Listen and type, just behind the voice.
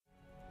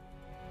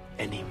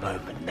Any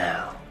moment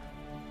now.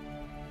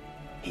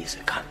 He's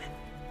a-coming.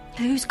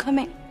 Who's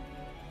coming?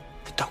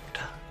 The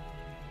Doctor.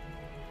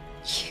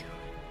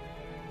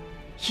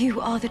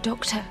 You are the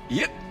Doctor?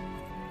 Yep.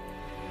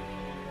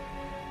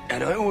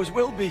 And I always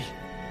will be.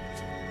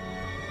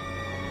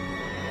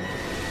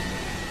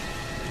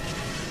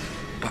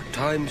 But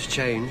times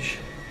change,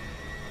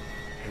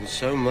 and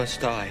so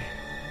must I.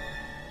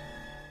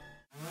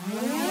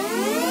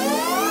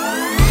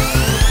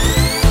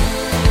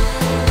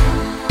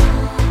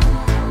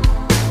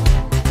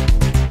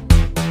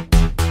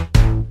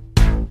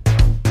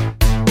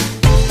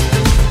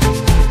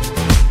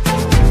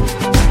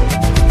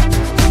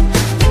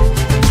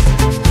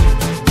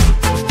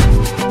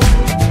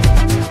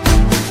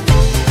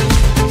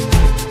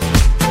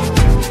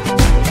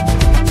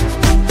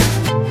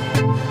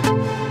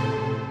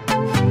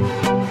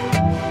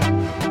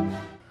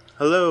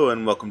 Hello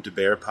and welcome to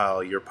Bear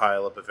Pile, your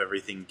pile-up of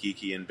everything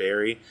geeky and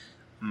berry.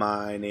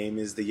 My name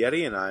is the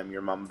Yeti and I'm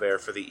your mama bear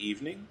for the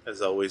evening.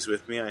 As always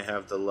with me I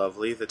have the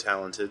lovely, the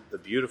talented, the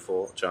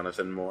beautiful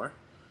Jonathan Moore.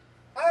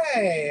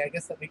 Hi, I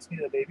guess that makes me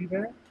the baby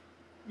bear.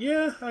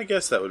 Yeah, I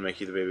guess that would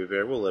make you the baby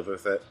bear. We'll live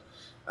with it.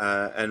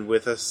 And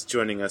with us,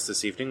 joining us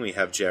this evening, we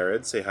have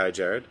Jared. Say hi,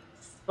 Jared.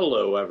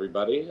 Hello,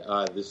 everybody.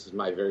 This is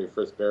my very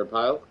first Bear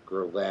Pile.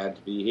 Glad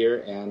to be here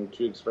and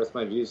to express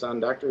my views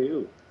on Doctor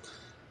Who.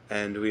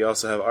 And we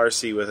also have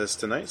RC with us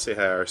tonight. Say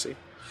hi, RC.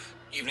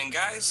 Evening,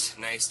 guys.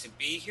 Nice to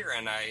be here,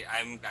 and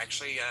I'm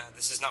actually,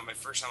 this is not my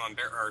first time on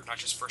not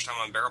just first time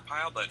on Barrel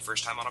Pile, but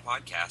first time on a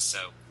podcast,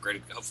 so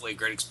hopefully a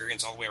great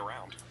experience all the way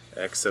around.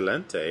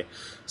 Excelente.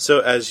 So,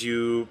 as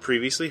you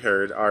previously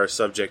heard, our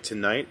subject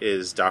tonight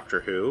is Doctor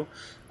Who.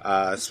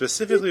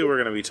 Specifically, we're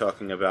going to be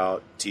talking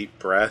about Deep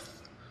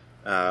Breath,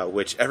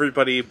 which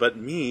everybody but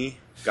me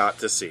got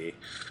to see.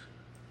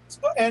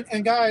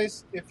 And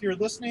guys, if you're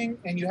listening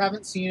and you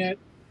haven't seen it,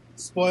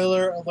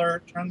 spoiler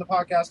alert, turn the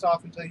podcast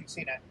off until you've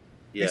seen it.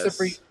 Yes. It's a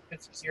free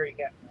it's here you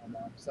get.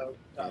 So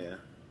yeah,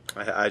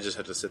 I just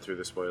had to sit through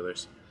the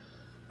spoilers.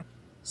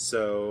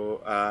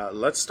 So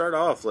let's start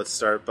off. Let's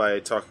start by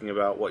talking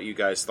about what you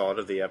guys thought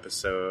of the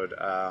episode.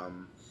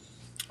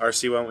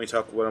 RC,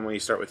 why don't we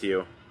start with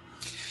you?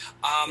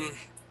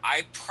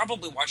 I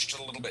probably watched it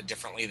a little bit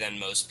differently than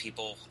most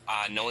people.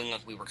 Knowing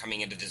that we were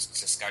coming into this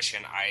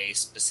discussion, I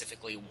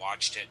specifically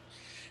watched it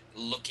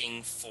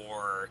looking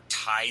for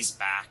ties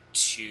back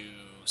to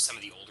some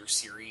of the older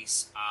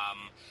series.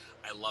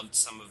 I loved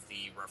some of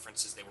the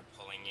references they were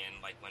pulling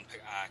in, like when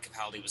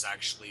Capaldi was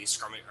actually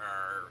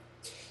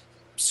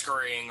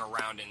scurrying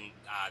around in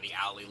the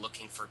alley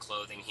looking for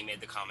clothing. He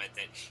made the comment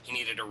that he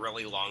needed a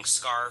really long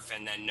scarf,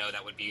 and then no,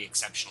 that would be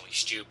exceptionally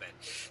stupid.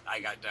 I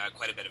got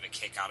quite a bit of a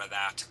kick out of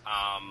that.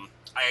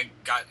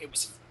 It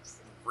was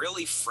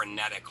really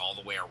frenetic all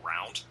the way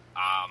around.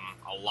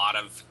 A lot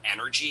of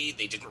energy.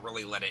 They didn't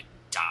really let it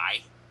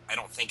die, I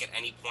don't think, at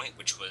any point,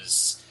 which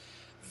was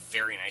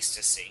very nice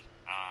to see.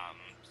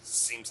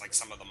 Seems like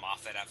some of the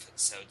Moffat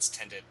episodes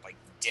tend to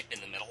dip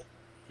in the middle.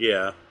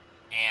 Yeah.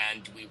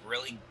 And we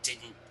really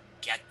didn't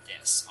get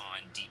this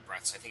on Deep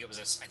Breath. So I think it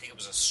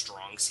was a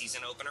strong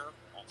season opener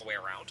all the way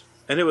around.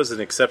 And it was an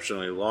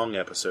exceptionally long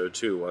episode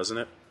too,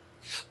 wasn't it?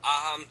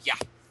 Yeah,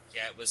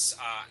 it was.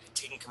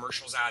 Taking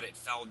commercials out, it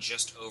fell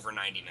just over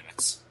 90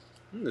 minutes.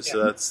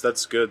 So Yeah.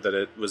 that's good that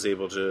it was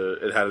able to.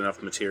 It had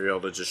enough material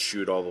to just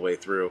shoot all the way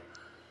through.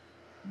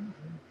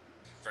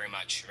 Very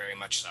much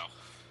so.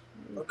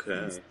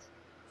 Okay.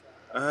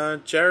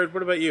 Jared,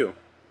 what about you?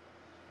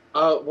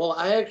 Well,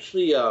 I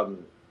actually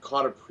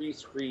caught a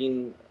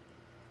pre-screen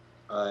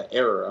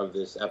error of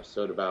this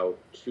episode about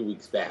 2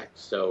 weeks back,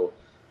 so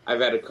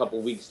I've had a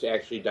couple weeks to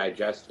actually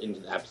digest into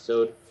the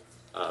episode.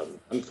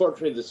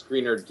 Unfortunately, the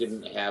screener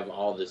didn't have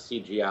all the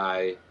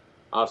CGI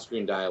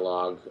off-screen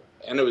dialogue,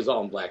 and it was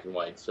all in black and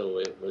white, so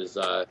it was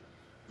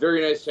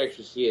very nice to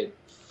actually see it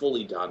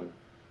fully done.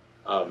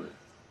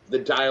 The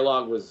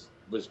dialogue was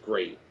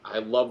great. I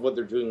love what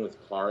they're doing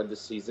with Clara this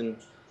season.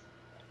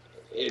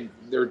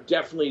 They're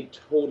definitely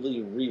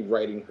totally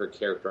rewriting her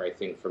character, I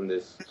think, from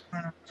this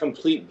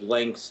complete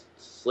blank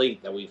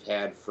slate that we've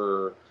had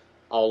for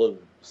all of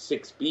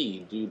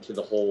 6B due to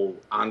the whole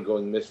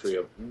ongoing mystery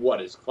of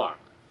what is Clara,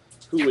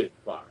 who is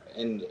Clara,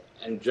 and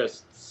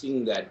just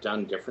seeing that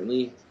done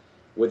differently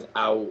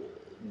without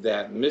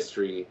that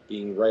mystery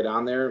being right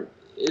on there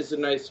is a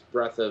nice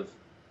breath of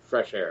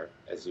fresh air,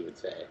 as you would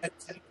say. a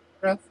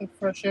breath of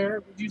fresh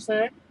air, would you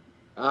say?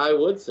 I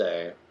would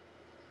say.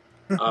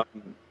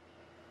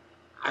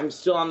 I'm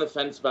still on the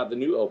fence about the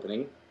new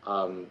opening,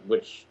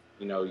 which,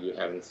 you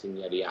haven't seen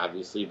yet,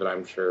 obviously, but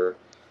I'm sure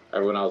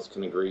everyone else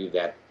can agree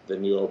that the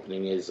new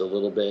opening is a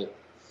little bit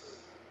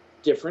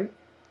different.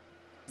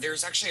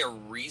 There's actually a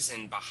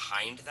reason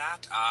behind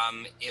that.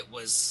 It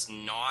was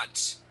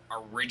not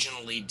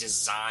originally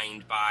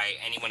designed by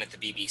anyone at the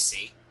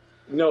BBC.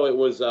 No, it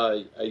was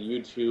a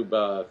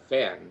YouTube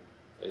fan.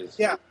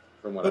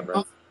 From what I've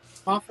read.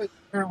 Moffat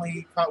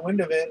apparently caught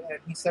wind of it, and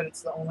he said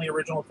it's the only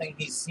original thing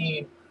he's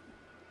seen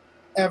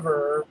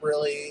ever,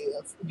 really.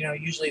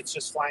 Usually it's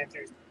just flying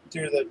through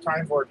the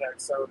time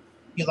vortex. So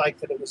you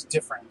liked that it was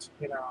different,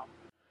 you know.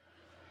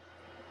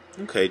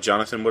 Okay,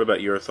 Jonathan, what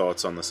about your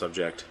thoughts on the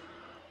subject?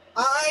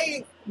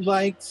 I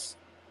liked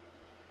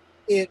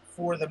it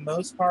for the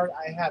most part.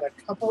 I had a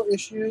couple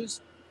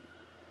issues.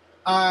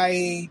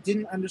 I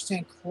didn't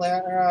understand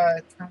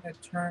Clara kind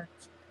of turned.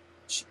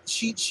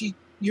 She.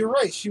 You're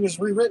right. She was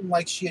rewritten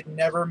like she had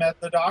never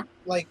met the doc.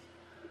 Like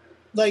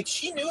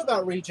she knew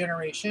about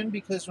regeneration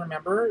because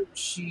remember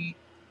she,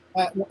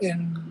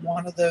 in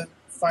one of the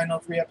final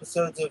 3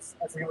 episodes of,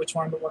 I forget which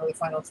one, but one of the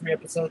final 3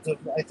 episodes of,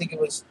 I think it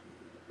was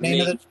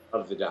Name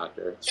of the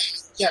Doctor.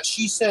 Yeah,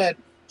 she said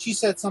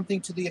something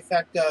to the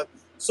effect of,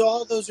 "So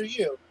all those are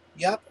you."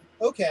 Yep.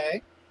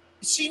 Okay.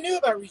 She knew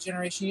about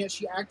regeneration, yet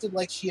she acted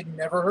like she had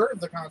never heard of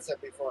the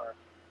concept before.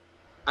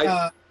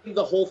 I think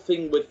the whole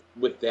thing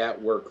with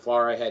that, where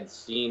Clara had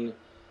seen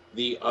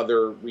the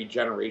other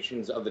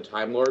regenerations of the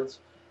Time Lords,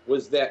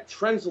 was that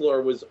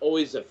Trenzalore was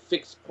always a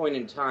fixed point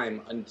in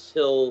time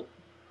until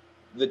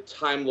the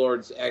Time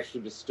Lords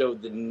actually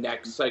bestowed the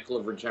next cycle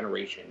of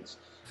regenerations.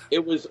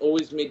 It was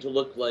always made to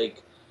look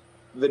like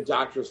the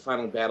Doctor's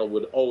final battle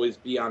would always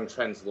be on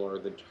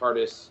Trenzalore. The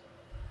TARDIS,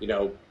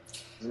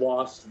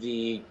 lost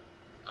the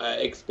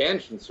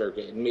expansion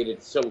circuit and made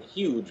it so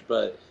huge,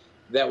 but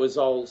that was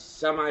all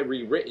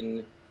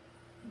semi-rewritten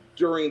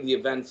during the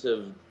events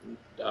of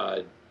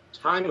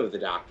Time of the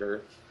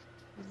Doctor,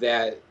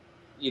 that,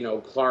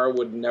 Clara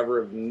would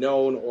never have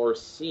known or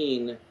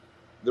seen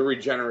the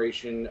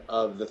regeneration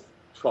of the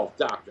 12th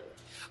Doctor.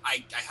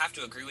 I have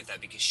to agree with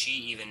that, because she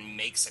even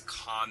makes a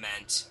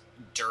comment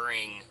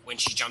when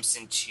she jumps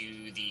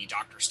into the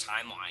Doctor's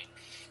timeline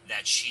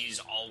that she's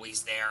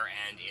always there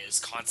and is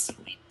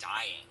constantly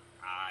dying.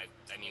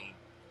 I mean,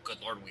 good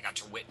Lord, we got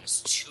to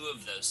witness 2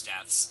 of those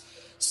deaths.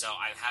 So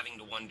I'm having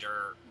to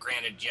wonder,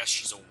 granted, yes,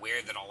 she's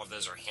aware that all of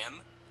those are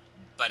him,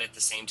 but at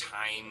the same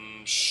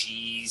time,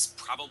 she's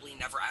probably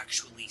never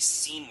actually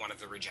seen one of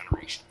the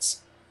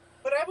regenerations.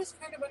 But I was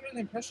kind of under the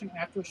impression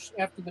after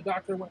the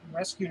Doctor went and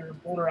rescued her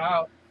and pulled her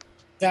out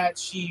that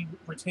she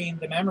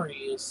retained the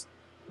memories.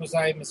 Was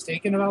I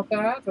mistaken about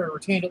that, or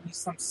retained at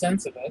least some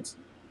sense of it?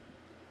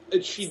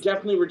 She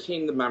definitely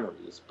retained the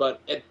memories, but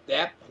at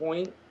that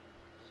point,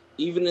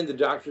 even in the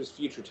Doctor's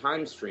future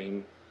time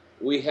stream,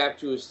 we have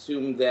to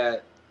assume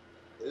that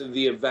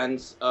the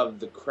events of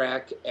the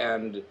crack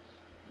and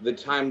the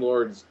Time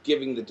Lords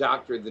giving the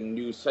Doctor the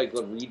new cycle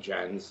of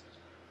regens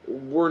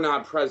were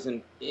not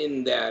present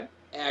in that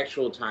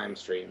actual time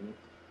stream.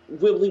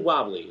 Wibbly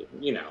wobbly,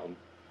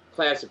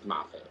 classic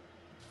Moffat.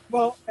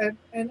 Well, and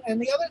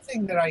the other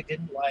thing that I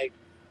didn't like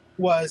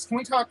was, can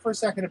we talk for a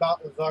second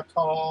about the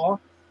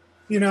call?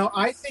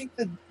 I think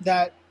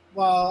that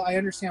while I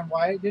understand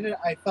why it did it,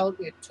 I felt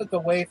it took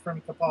away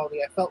from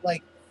Capaldi. I felt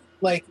like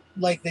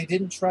they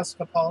didn't trust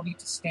Capaldi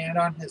to stand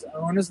on his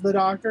own as the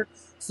Doctor,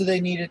 so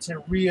they needed to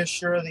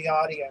reassure the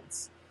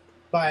audience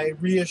by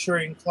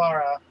reassuring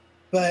Clara.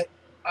 But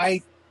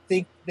I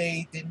think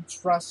they didn't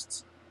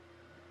trust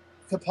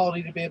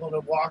Capaldi to be able to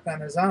walk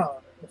on his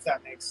own, if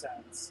that makes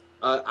sense.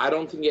 I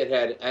don't think it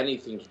had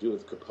anything to do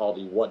with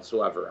Capaldi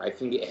whatsoever. I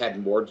think it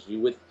had more to do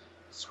with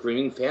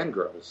screaming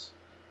fangirls.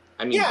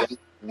 I mean,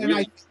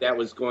 yeah, that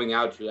was going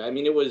out to. I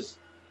mean, it was.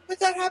 But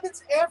that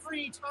happens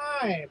every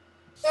time.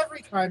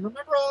 Every time.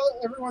 Remember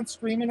everyone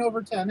screaming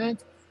over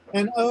Tennant?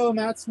 And, oh,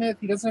 Matt Smith,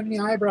 he doesn't have any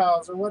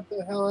eyebrows, or what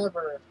the hell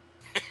ever.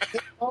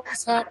 It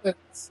always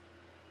happens.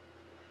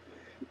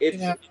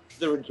 It's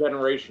the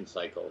regeneration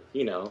cycle,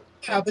 Yeah,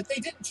 but they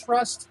didn't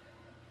trust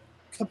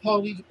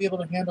Capaldi to be able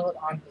to handle it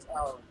on his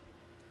own.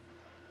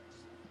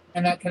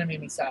 And that kind of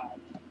made me sad.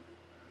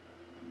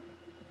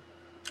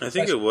 I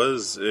think it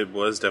was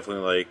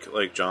definitely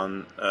like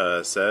John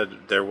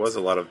said, there was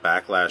a lot of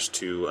backlash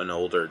to an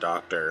older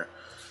Doctor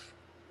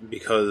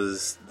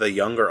because the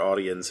younger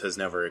audience has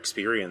never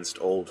experienced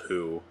old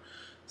Who,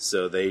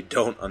 so they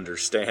don't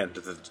understand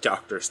that the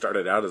Doctor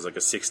started out as like a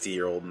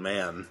 60-year-old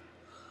man.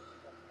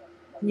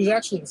 He was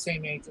actually the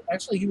same age.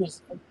 Actually, he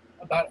was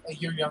about a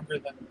year younger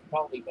than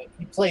Capaldi, but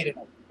he played an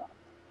older Doctor.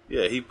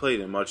 Yeah, he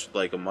played a much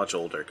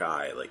older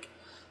guy. Like,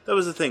 that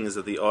was the thing, is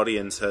that the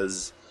audience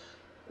has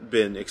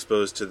been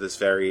exposed to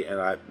this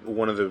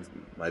one of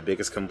my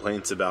biggest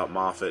complaints about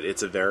Moffat,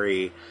 it's a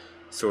very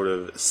sort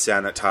of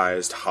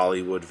sanitized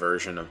Hollywood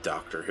version of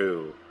Doctor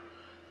Who,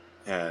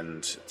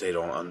 and they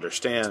don't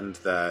understand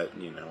that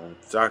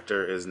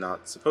Doctor is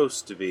not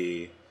supposed to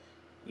be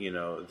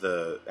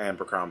the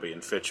Abercrombie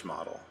and Fitch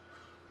model.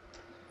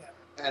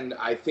 And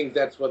I think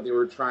that's what they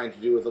were trying to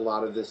do with a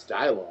lot of this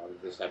dialogue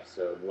this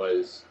episode,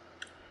 was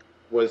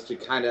to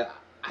kind of,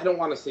 I don't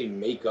want to say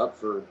make up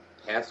for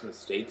past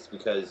mistakes,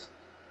 because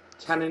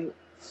Tennant,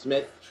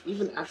 Smith,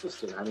 even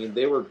Eccleston, I mean,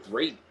 they were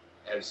great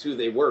as who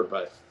they were,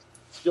 but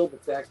still the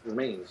fact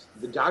remains.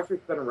 The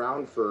Doctor's been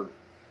around for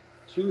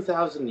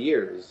 2,000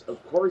 years.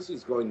 Of course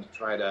he's going to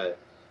try to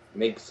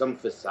make some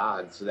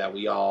facade so that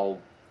we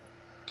all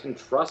can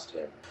trust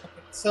him.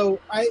 So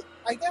I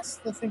guess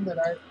the thing that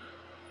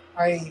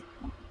I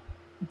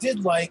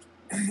did like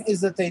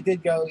is that they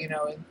did go, in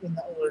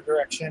the older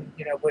direction,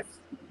 with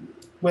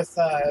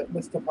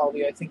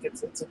Capaldi. I think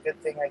it's a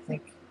good thing. I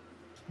think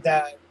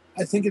that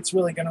I think it's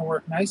really going to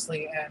work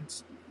nicely. And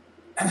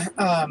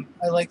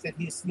I like that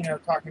he's,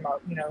 talking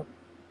about,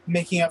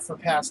 making up for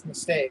past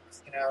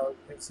mistakes,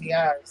 because he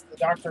has the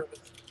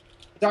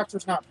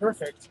doctor's not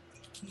perfect.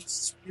 He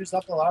screws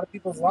up a lot of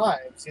people's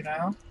lives,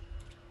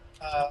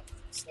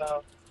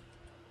 so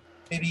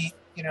maybe,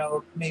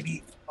 even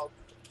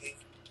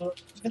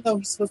though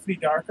he's supposed to be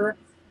darker,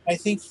 I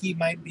think he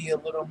might be a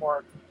little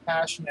more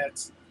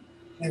compassionate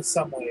in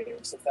some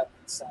ways, if that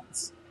makes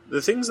sense.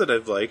 The things that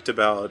I've liked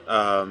about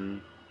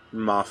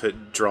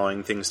Moffat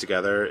drawing things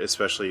together,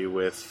 especially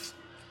with,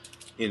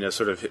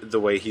 sort of the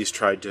way he's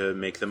tried to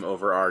make them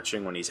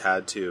overarching when he's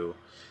had to,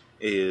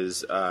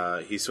 is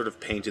he sort of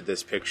painted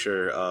this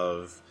picture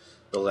of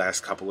the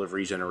last couple of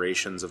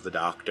regenerations of the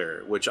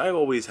Doctor, which I've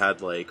always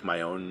had, like,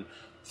 my own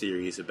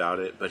theories about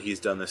it, but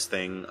he's done this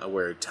thing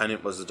where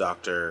Tennant was the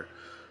Doctor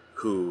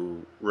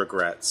who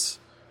regrets,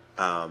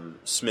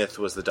 Smith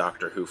was the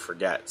Doctor who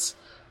forgets,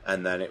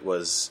 and then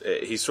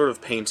he's sort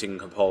of painting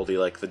Capaldi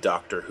like the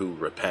Doctor who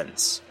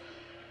repents.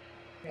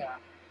 Yeah.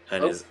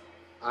 And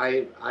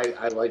I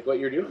like what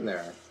you're doing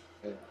there.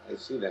 I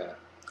see that.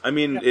 I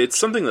mean, it's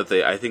something that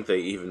I think they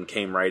even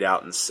came right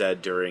out and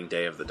said during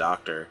Day of the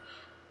Doctor.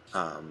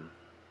 But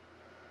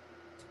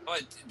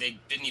they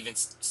didn't even...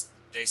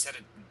 They said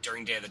it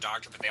during Day of the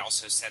Doctor, but they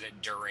also said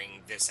it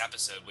during this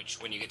episode,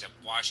 which when you get to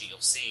watch it, you'll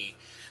see.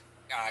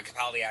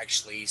 Capaldi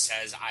actually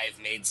says, I've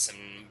made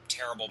some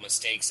terrible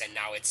mistakes, and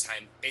now it's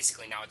time to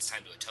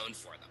atone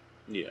for them.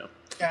 Yeah.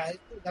 Yeah, I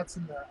think that's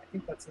in the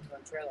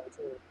trailer,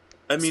 too.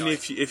 I mean,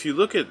 if you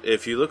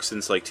look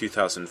since like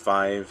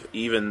 2005,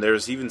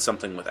 there's even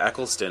something with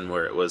Eccleston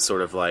where it was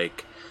sort of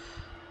like,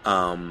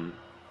 I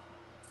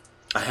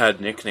had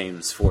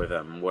nicknames for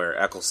them where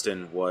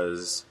Eccleston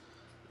was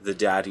the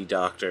daddy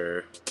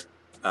Doctor,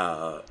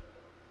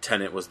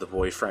 Tennant was the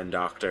boyfriend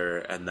Doctor,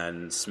 and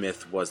then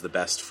Smith was the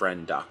best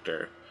friend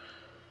Doctor.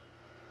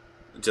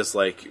 Just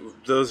like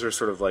those are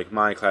sort of like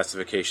my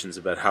classifications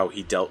about how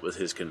he dealt with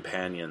his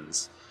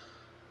companions.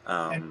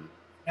 And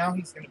now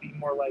he's going to be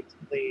more like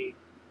the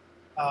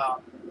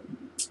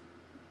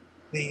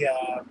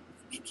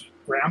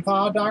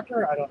grandpa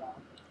Doctor. I don't know.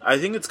 I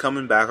think it's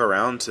coming back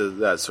around to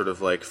that sort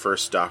of like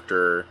first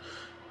Doctor,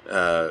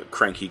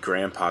 cranky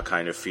grandpa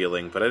kind of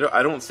feeling, but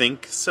I don't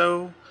think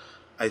so.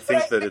 I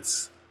think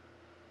it's.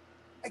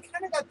 I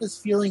kind of got this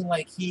feeling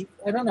like he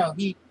kind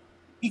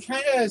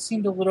of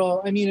seemed a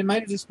little. I mean, it might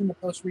have just been the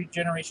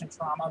post-regeneration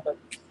trauma, but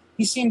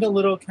he seemed a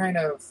little kind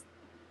of.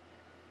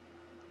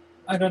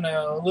 I don't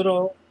know, a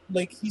little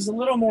like he's a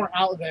little more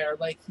out there.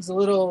 Like he's a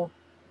little,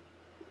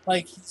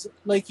 like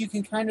you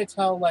can kind of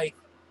tell like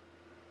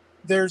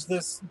there's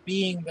this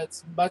being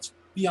that's much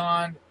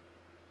beyond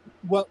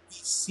what we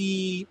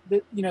see.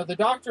 The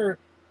Doctor,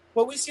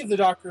 what we see of the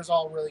Doctor is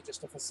all really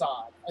just a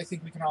facade. I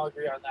think we can all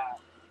agree on that.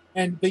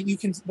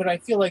 But I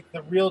feel like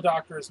the real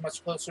Doctor is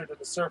much closer to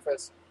the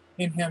surface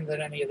in him than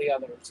any of the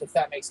others. If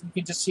that makes sense,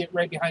 you can just see it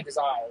right behind his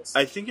eyes.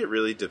 I think it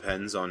really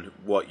depends on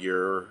what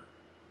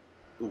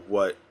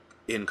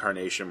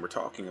incarnation we're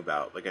talking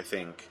about. Like I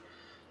think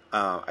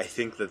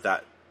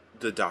that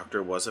the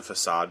Doctor was a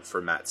facade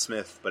for Matt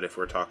Smith, but if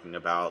we're talking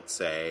about,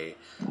 say,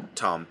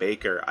 Tom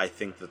Baker, I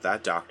think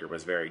that Doctor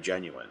was very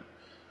genuine.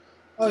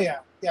 Oh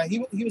yeah,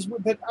 he was.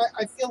 But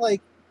I feel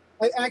like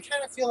I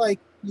kind of feel like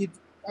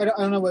I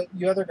don't know what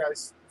you other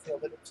guys feel,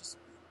 but it's just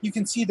you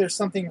can see there's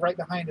something right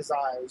behind his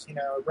eyes.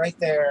 Right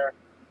there.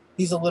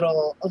 He's a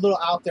little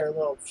out there,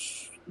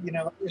 if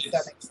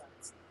that makes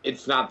sense.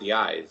 It's not the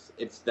eyes;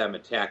 it's them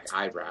attack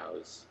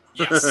eyebrows.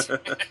 Yes.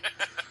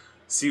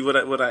 See,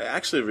 what I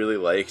actually really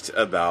liked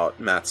about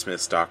Matt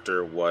Smith's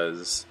Doctor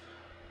was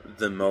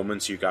the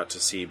moments you got to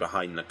see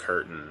behind the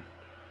curtain.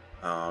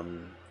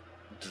 And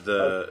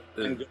Goes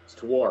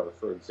to War,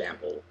 for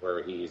example,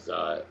 where he's...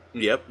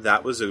 Yep,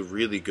 that was a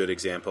really good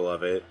example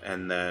of it.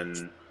 And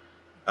then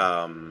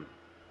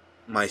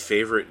my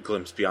favorite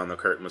glimpse beyond the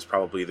curtain was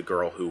probably The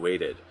Girl Who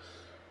Waited,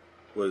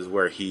 was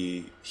where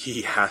he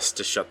has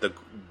to shut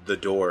the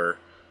door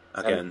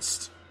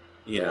against,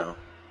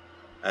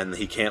 and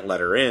he can't let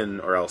her in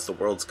or else the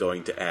world's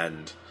going to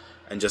end.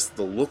 And just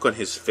the look on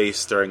his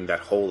face during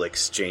that whole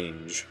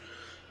exchange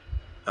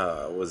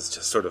was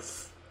just sort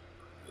of...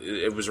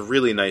 It was a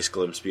really nice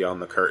glimpse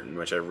beyond the curtain,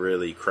 which I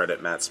really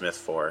credit Matt Smith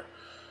for.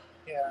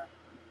 Yeah.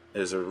 It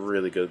was a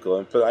really good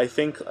glimpse. But I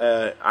think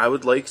I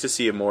would like to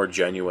see a more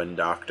genuine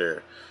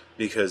Doctor,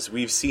 because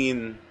we've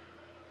seen,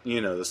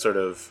 the sort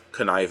of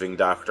conniving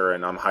Doctor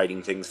and I'm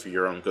hiding things for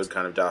your own good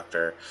kind of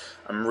Doctor.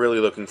 I'm really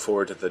looking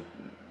forward to the,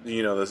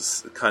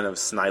 this kind of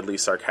snidely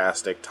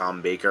sarcastic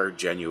Tom Baker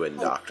genuine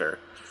Doctor.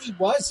 He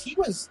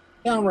was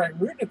downright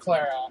rude to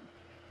Clara.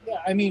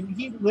 Yeah, I mean,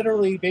 he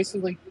literally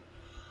basically...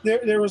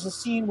 There was a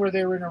scene where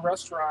they were in a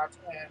restaurant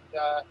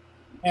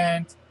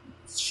and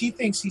she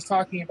thinks he's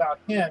talking about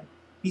him.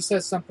 He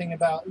says something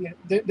about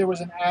there was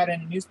an ad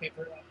in a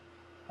newspaper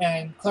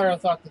and Clara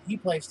thought that he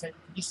placed it.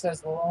 He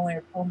says, well,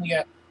 only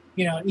a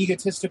an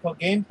egotistical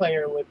game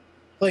player would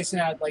place an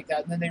ad like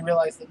that. And then they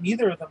realized that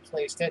neither of them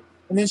placed it.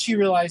 And then she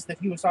realized that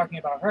he was talking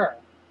about her.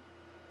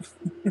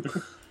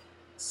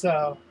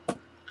 So,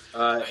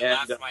 And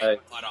laughed my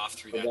butt off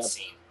through that that-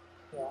 scene.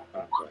 yeah.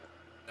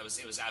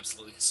 It was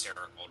absolutely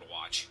hysterical to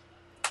watch.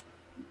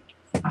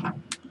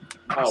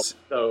 Oh,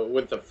 so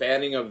with the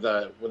fanning of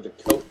with the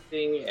coat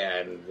thing,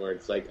 and where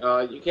it's like,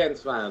 you can't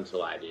smile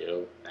until I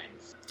do.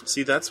 Thanks.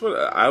 See, that's what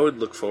I would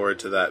look forward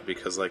to, that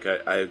because like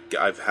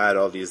I've had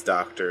all these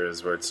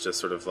doctors where it's just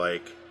sort of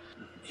like,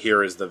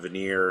 here is the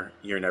veneer,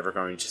 you're never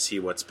going to see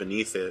what's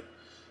beneath it,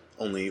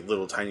 only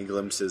little tiny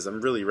glimpses.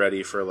 I'm really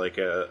ready for like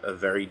a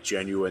very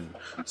genuine,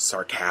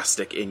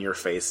 sarcastic, in your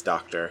face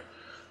doctor.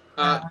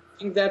 I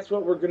think that's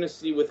what we're going to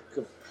see with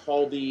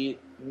Capaldi.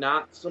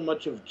 Not so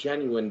much of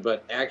genuine,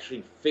 but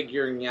actually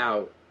figuring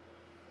out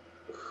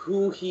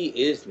who he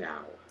is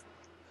now.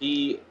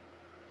 He,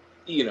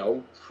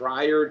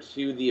 prior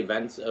to the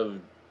events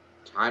of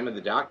Time of the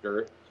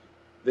Doctor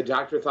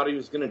thought he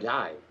was going to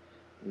die.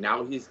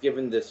 Now he's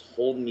given this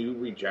whole new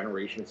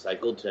regeneration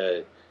cycle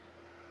to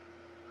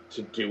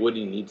do what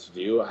he needs to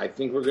do. I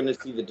think we're going to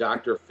see the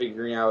Doctor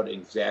figuring out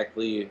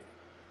exactly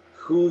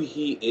who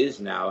he is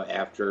now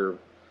after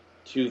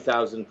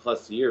 2,000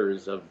 plus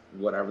years of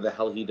whatever the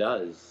hell he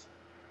does.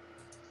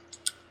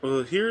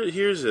 Well,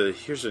 here's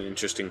an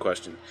interesting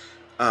question,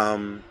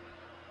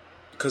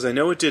 because I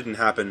know it didn't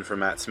happen for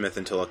Matt Smith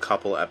until a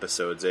couple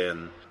episodes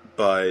in,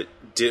 but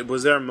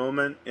was there a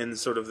moment in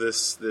sort of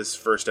this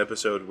first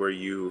episode where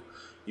you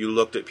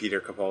looked at Peter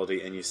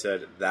Capaldi and you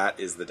said, that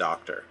is the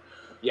Doctor?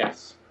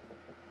 Yes.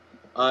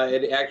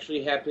 It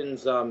actually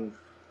happens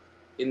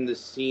in the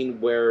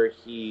scene where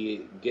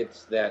he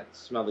gets that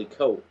smelly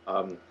coat,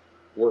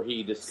 where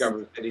he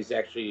discovers that he's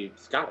actually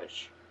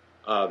Scottish.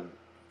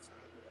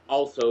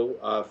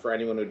 Also, for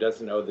anyone who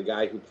doesn't know, the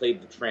guy who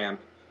played the tramp,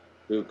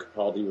 who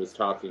Capaldi was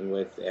talking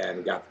with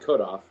and got the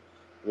coat off,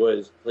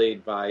 was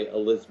played by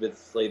Elizabeth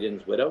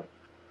Sladen's widow,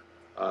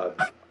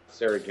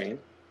 Sarah Jane.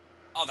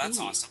 Oh, that's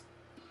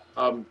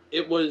awesome.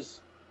 It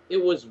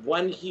was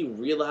when he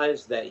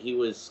realized that he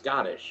was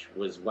Scottish,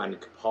 was when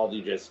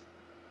Capaldi just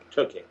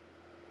took it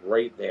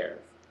right there.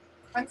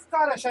 I'm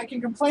Scottish. I can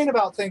complain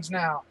about things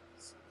now.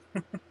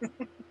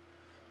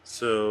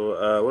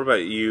 So, what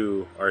about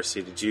you,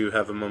 RC? Did you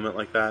have a moment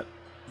like that?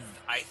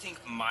 I think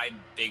my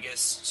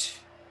biggest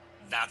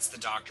that's the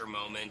Doctor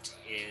moment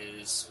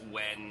is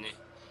when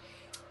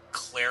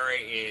Clara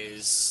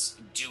is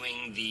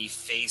doing the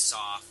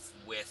face-off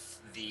with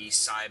the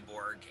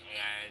cyborg,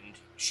 and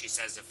she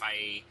says, if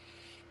I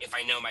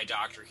know my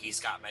Doctor, he's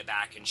got my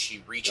back, and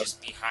she reaches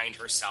behind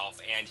herself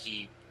and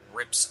he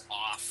rips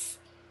off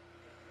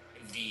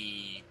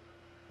the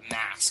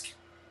mask.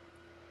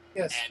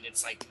 Yes. And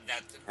it's like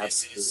that.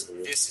 This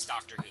is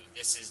Doctor Who.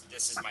 This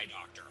is my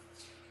Doctor.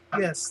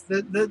 Yes.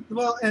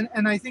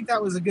 And I think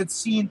that was a good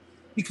scene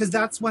because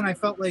that's when I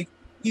felt like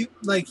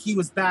he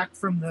was back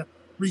from the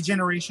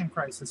regeneration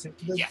crisis. The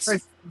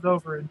crisis was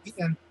over,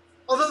 and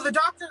although the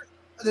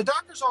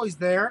Doctor's always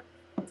there,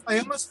 I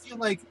almost feel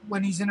like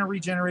when he's in a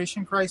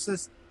regeneration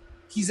crisis,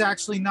 he's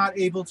actually not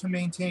able to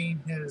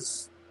maintain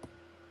his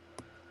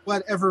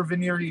whatever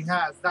veneer he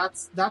has.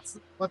 That's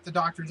what the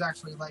Doctor's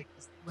actually like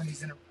when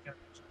he's in a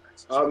regeneration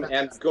crisis.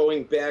 And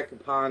going back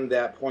upon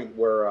that point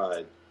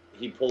where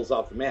he pulls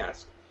off the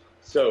mask,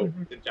 so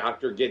the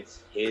Doctor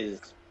gets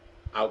his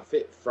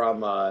outfit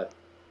from a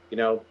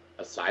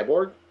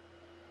cyborg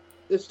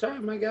this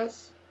time, I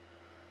guess.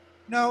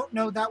 No,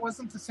 that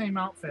wasn't the same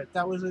outfit.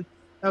 That was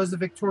a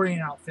Victorian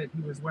outfit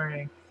he was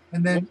wearing,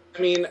 and then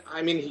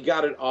I mean, he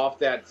got it off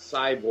that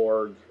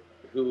cyborg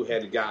who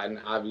had gotten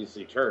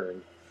obviously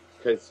turned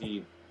because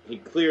he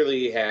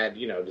clearly had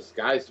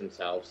disguised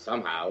himself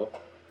somehow.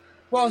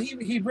 Well,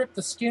 he ripped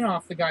the skin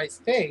off the guy's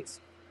face.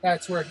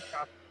 That's where he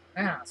got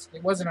the mask.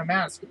 It wasn't a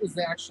mask. It was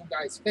the actual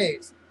guy's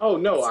face. Oh,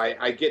 no,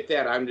 I get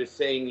that. I'm just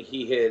saying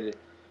he had,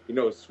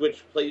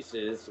 switched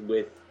places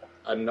with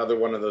another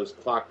one of those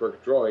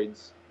clockwork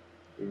droids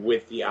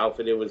with the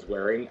outfit it was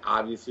wearing.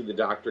 Obviously, the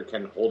Doctor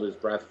can hold his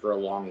breath for a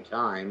long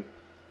time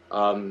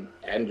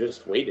and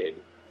just waited.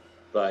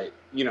 But,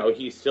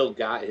 he still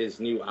got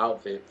his new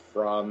outfit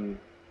from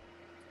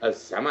a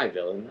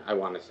semi-villain, I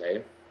want to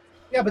say.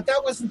 Yeah, but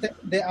that wasn't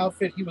the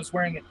outfit he was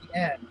wearing at the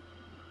end.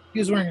 He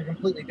was wearing a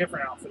completely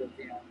different outfit at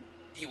the end.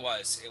 He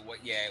was. It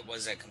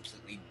was a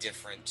completely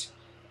different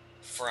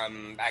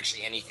from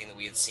actually anything that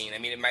we had seen. I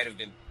mean, it might have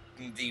been.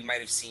 You might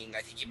have seen. I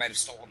think he might have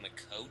stolen the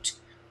coat.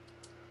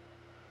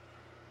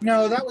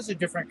 No, that was a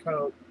different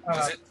coat.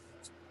 Was it?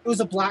 It was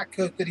a black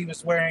coat that he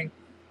was wearing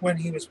when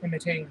he was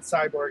imitating the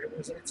cyborg.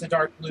 It's a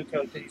dark blue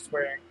coat that he's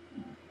wearing.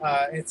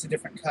 It's a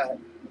different cut.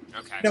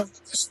 Okay. No,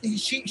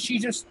 she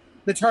just.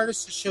 The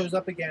TARDIS just shows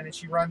up again, and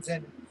she runs in.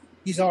 And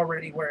he's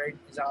already wearing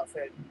his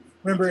outfit.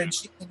 Remember, and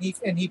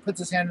he puts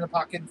his hand in the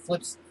pocket and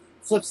flips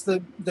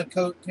the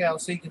coat tail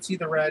so you can see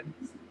the red,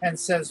 and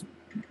says,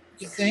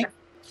 "You think?"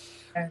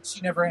 And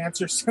she never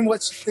answers him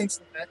what she thinks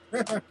of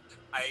it.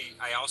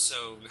 I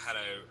also had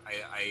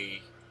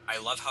I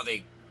love how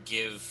they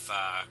give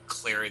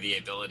Claire the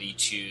ability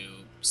to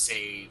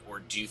say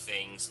or do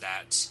things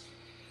that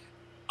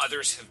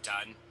others have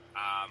done.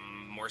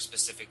 More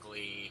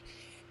specifically,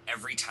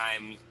 every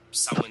time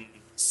someone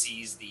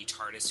sees the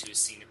TARDIS who's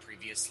seen it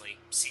previously.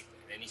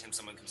 Anytime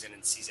someone comes in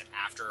and sees it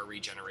after a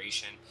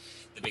regeneration,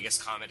 the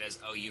biggest comment is,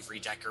 "Oh, you've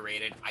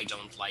redecorated. I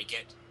don't like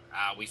it."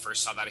 We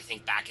first saw that, I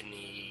think, back in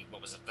the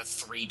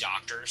Three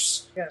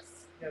Doctors. Yes.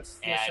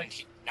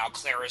 And now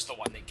Claire is the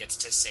one that gets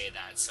to say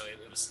that, so it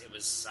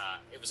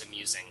was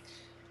amusing.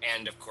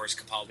 And of course,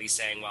 Capaldi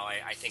saying, "Well,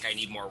 I think I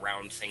need more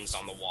round things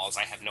on the walls.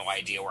 I have no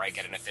idea where I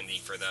get an affinity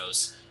for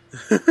those."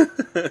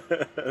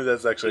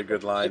 That's actually a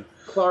good line.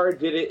 Clara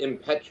did it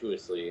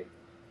impetuously.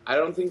 I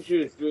don't think she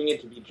was doing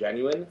it to be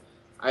genuine.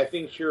 I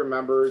think she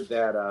remembered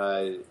that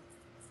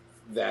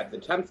that the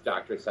 10th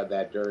Doctor said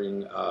that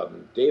during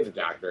Day of the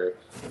Doctor,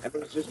 and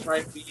was just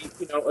trying to be,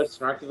 a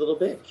snarky little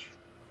bitch.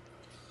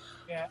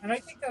 Yeah, and I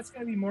think that's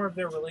going to be more of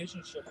their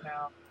relationship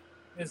now.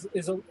 Is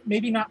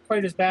maybe not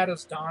quite as bad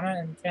as Donna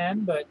and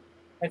Ken, but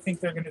I think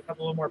they're going to have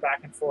a little more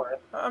back and forth.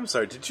 I'm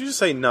sorry, did you just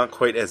say not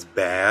quite as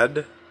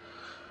bad?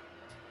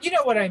 You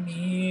know what I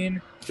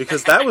mean.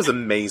 Because that was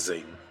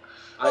amazing.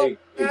 Bad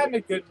in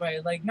a good way,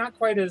 like not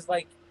quite as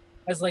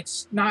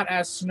not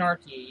as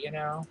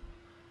snarky,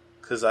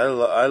 Because I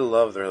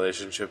love the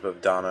relationship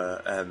of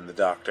Donna and the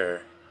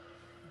Doctor.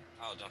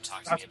 Oh, don't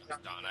talk to me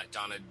about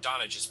Donna.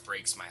 Donna just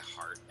breaks my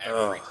heart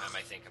every time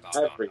I think about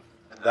Donna.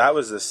 That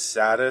was the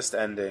saddest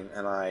ending,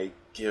 and I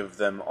give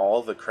them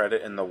all the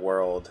credit in the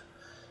world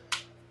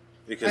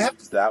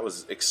because that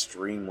was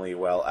extremely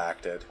well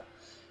acted.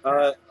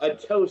 A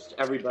toast,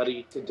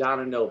 everybody, to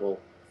Donna Noble.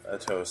 A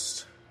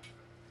toast.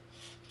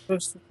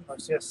 Toast,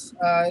 yes.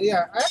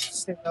 Yeah, I have to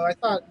say though, I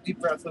thought Deep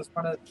Breath was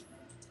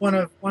one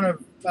of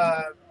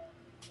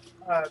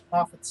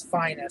Moffat's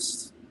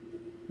finest.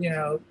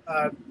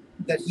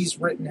 That he's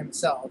written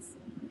himself.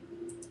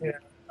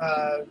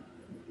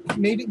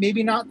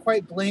 Maybe not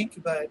quite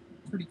Blink, but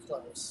pretty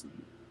close.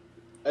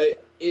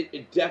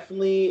 It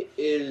definitely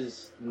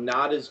is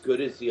not as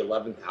good as the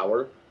 11th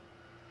Hour.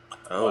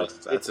 Oh,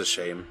 that's a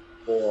shame.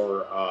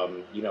 For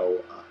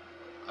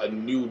a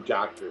new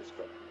Doctor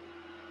story.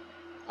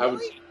 I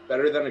would say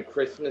better than a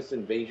Christmas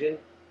Invasion,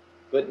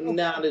 but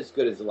not as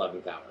good as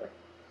 11th Hour.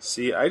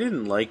 See, I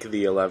didn't like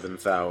the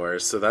 11th Hour,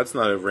 so that's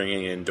not a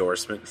ringing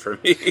endorsement for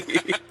me.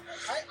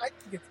 I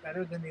think it's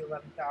better than the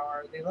 11th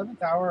Hour. The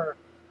 11th Hour,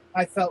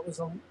 I felt was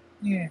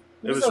it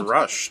was okay.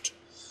 Rushed.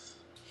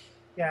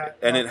 Yeah,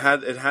 and it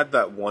had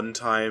that one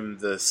time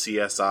the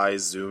CSI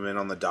zoom in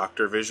on the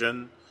Doctor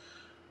vision.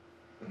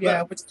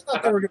 Yeah, which I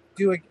thought they were going to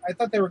do. I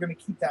thought they were going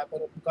to keep that,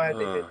 but I'm glad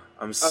they did.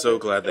 I'm so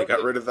glad they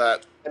got rid of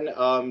that.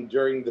 And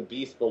during The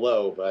Beast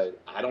Below, but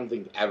I don't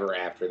think ever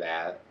after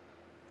that.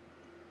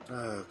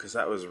 Oh, because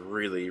that was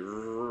really,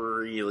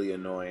 really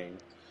annoying.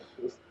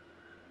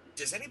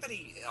 Does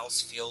anybody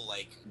else feel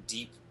like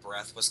Deep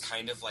Breath was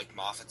kind of like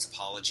Moffat's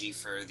apology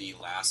for the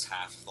last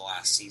half of the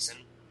last season?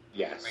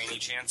 Yes. By any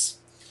chance?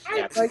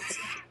 Yes.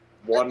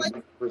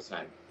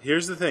 100%.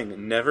 Here's the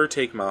thing. Never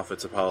take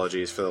Moffat's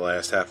apologies for the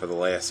last half of the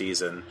last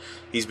season.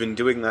 He's been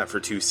doing that for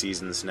 2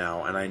 seasons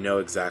now, and I know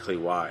exactly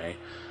why.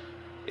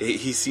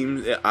 He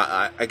seems...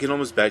 I can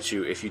almost bet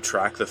you, if you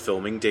track the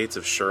filming dates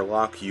of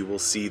Sherlock, you will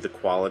see the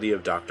quality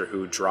of Doctor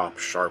Who drop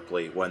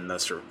sharply when the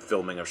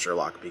filming of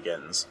Sherlock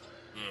begins.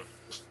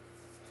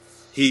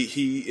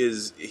 He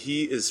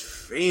is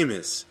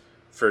famous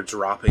for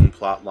dropping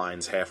plot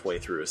lines halfway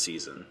through a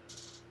season.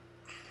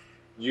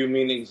 You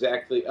mean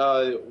exactly...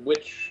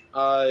 which...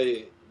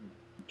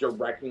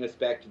 directing us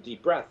back to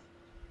Deep Breath.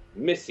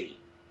 Missy.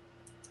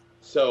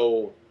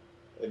 So,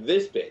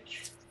 this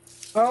bitch...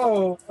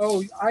 you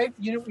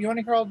want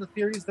to hear all the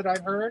theories that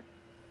I've heard?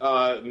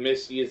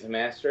 Missy is the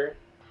master.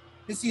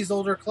 Missy is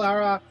older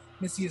Clara.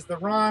 Missy is the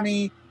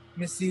Ronnie.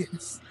 Missy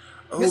is...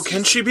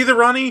 Can she be the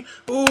Ronnie?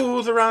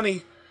 Ooh, the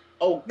Ronnie.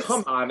 Oh,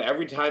 come on.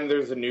 Every time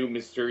there's a new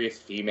mysterious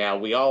female,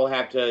 we all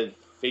have to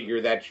figure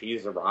that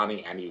she's a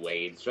Ronnie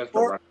anyway. It's just a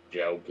running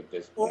joke at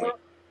this point.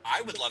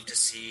 I would love to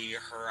see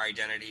her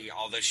identity,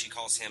 although she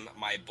calls him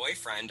my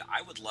boyfriend.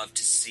 I would love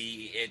to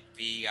see it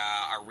be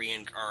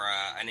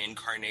an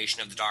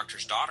incarnation of the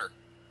Doctor's daughter.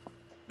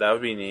 That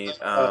would be neat.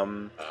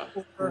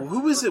 Who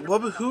was it?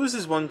 Who was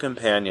his one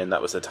companion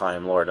that was a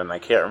Time Lord, and I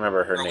can't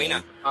remember her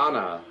name.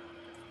 Anna.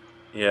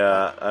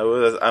 Yeah,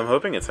 I'm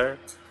hoping it's her.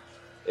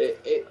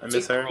 I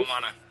miss her.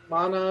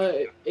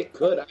 Romana. It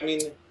could. I mean,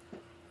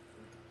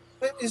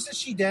 but isn't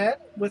she dead?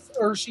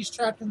 Or she's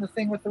trapped in the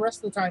thing with the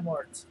rest of the Time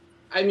Lords?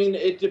 I mean,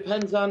 it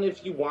depends on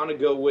if you want to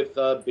go with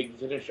Big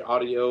Finish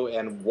audio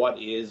and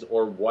what is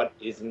or what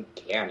isn't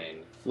canon.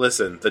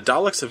 Listen, the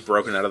Daleks have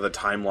broken out of the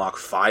time lock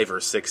 5 or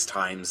 6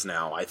 times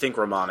now. I think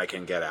Romana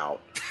can get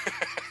out.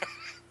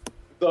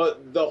 The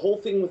whole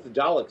thing with the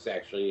Daleks,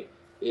 actually,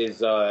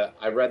 is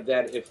I read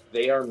that if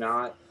they are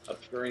not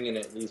appearing in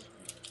at least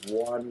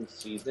one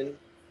season,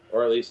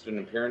 or at least an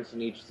appearance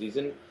in each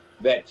season,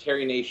 that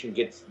Terry Nation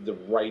gets the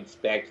rights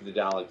back to the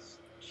Daleks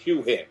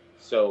to him.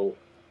 So...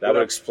 That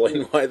would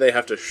explain why they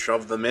have to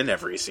shove them in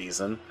every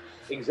season.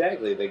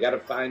 Exactly. They got to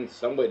find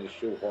some way to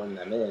shoehorn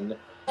them in.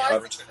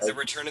 The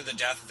Return of the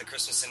Death of the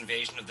Christmas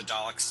Invasion of the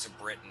Daleks to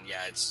Britain.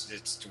 Yeah,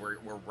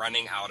 we're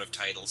running out of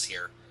titles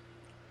here.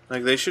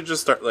 Like, they should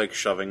just start, like,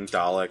 shoving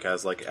Dalek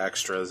as, like,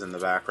 extras in the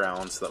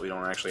background so that we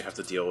don't actually have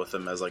to deal with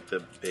them as, like, the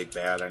big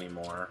bad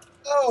anymore.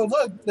 Oh,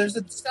 look, there's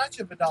a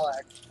statue of a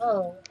Dalek.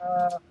 Oh,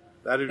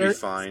 That'd be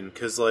fine,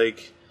 because,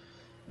 like,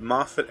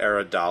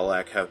 Moffat-era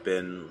Dalek have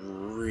been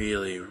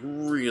really,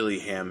 really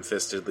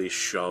ham-fistedly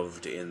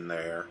shoved in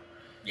there.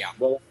 Yeah.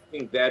 Well, I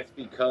think that's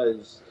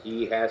because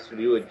he has to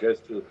do it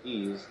just to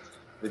appease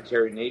the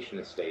Terry Nation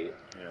estate.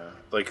 Yeah.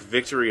 Like,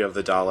 Victory of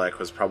the Dalek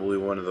was probably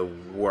one of the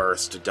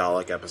worst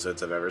Dalek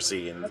episodes I've ever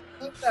seen.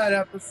 I love that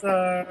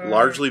episode.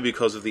 Largely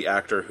because of the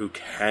actor who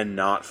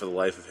cannot, for the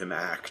life of him,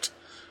 act,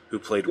 who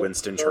played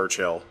Winston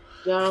Churchill.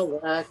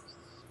 Dalek.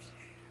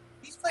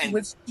 He's played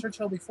Winston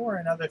Churchill before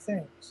in other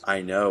things.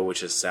 I know,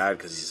 which is sad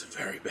because he's a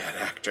very bad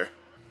actor.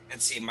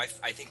 And see,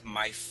 I think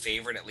my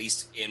favorite, at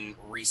least in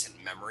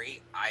recent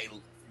memory,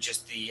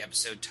 just the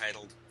episode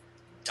titled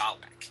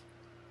Dalek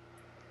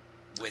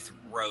with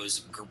Rose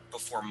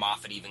before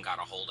Moffat even got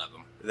a hold of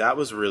him. That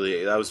was a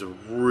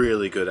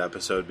really good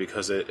episode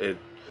because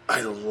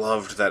I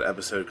loved that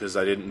episode because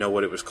I didn't know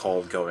what it was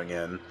called going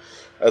in.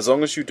 As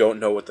long as you don't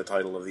know what the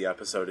title of the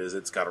episode is,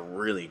 it's got a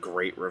really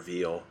great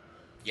reveal.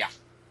 Yeah.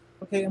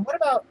 Okay, and what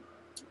about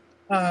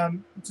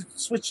to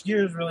switch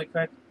gears really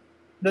quick?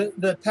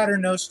 The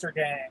Paternoster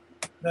gang,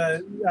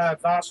 the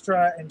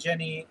Vastra and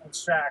Jenny and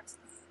Strax.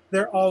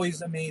 They're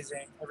always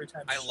amazing every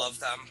time. I love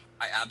them.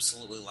 I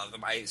absolutely love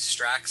them.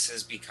 Strax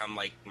has become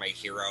like my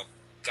hero.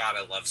 God,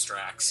 I love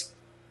Strax.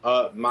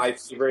 My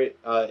favorite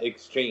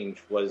exchange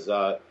was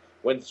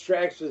when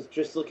Strax was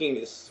just looking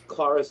at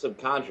Clara's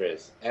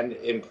subconscious and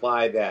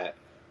implied that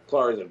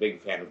Clara's a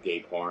big fan of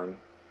gay porn.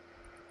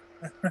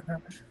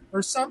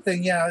 Or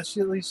something, yeah.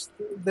 She at least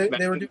they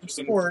were doing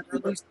sport, or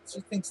at least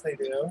she thinks they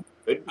do.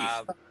 It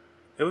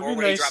would be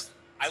nice.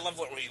 I love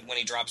when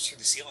he drops through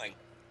the ceiling.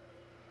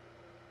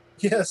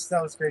 Yes,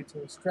 that was great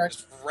too.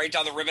 Just right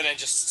down the ribbon and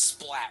just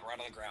splat right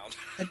on the ground.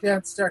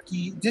 Dan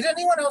Starkey. Did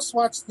anyone else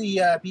watch the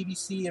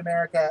BBC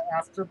America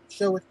after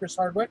show with Chris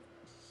Hardwick?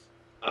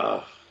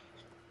 All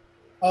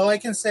I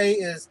can say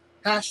is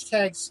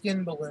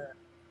 #skin balloon.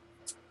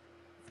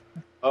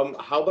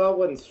 How about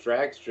when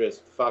Strax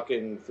just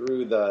fucking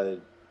threw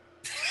the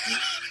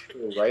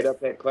right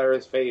up at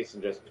Clara's face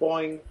and just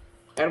boing,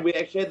 and we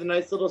actually had the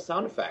nice little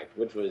sound effect,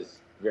 which was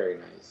very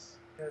nice.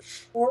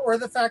 Or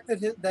the fact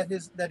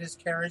that his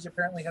carriage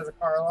apparently has a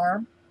car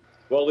alarm.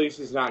 Well, at least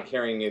he's not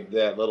carrying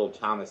that little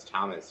Thomas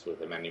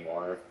with him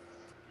anymore.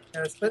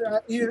 Yes, but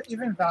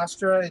even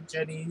Vastra and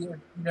Jenny,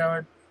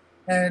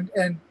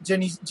 and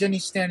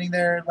Jenny's standing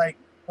there like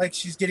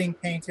she's getting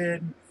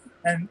painted,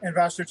 and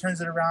Vastra turns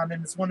it around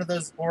and it's one of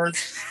those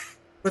boards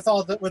with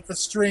the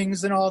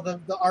strings and all the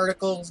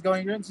articles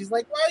going in. She's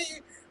like, why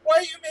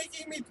are you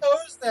making me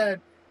pose then?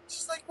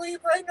 She's like, will you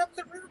brighten up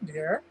the room,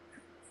 dear?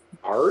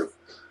 Art?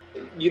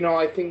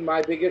 I think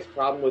my biggest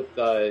problem with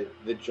the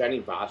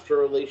Jenny Vastra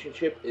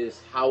relationship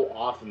is how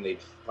often they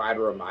try to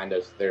remind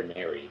us they're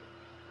married.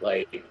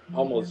 Like,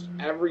 almost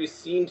every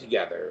scene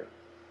together.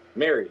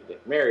 Married.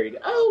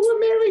 Oh, we're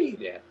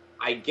married!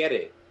 I get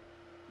it.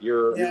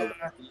 You're a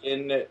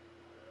lesbian,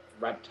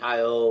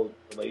 reptile,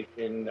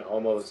 relation,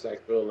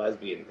 homosexual,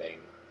 lesbian thing.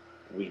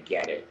 We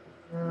get it.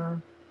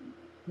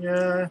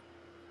 Yeah.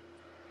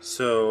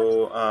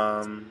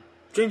 So,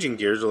 changing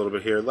gears a little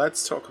bit here,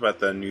 let's talk about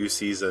the new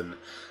season.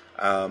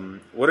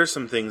 What are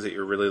some things that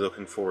you're really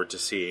looking forward to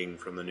seeing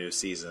from the new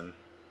season?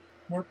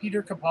 More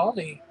Peter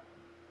Capaldi,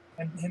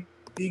 and him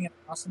being an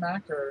awesome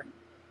actor.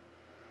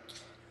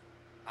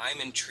 I'm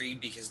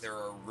intrigued because there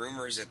are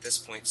rumors at this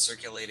point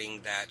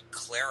circulating that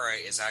Clara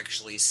is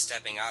actually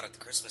stepping out at the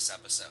Christmas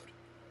episode.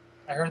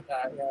 I heard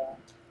that, yeah.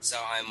 So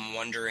I'm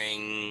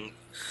wondering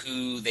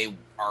who they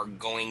are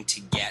going to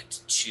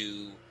get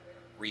to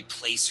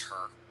replace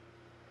her.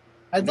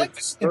 I'd like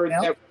to see I've heard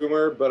that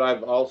rumor, but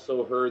I've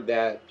also heard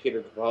that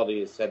Peter Capaldi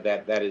has said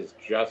that is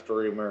just a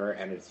rumor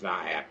and it's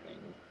not happening.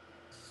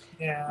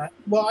 Yeah.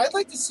 Well, I'd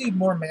like to see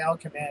more male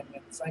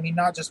companions. I mean,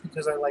 not just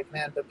because I like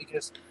men, but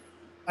because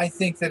I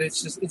think that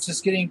it's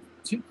just getting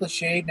too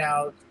cliched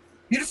now.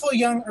 Beautiful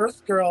young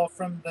Earth girl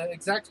from the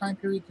exact time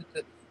period that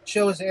the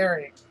show is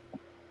airing.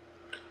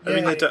 I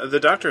mean, the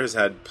Doctor has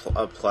had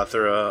a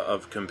plethora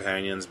of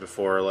companions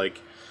before.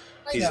 Like,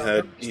 he's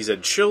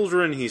had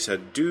children, he's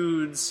had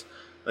dudes.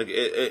 Like,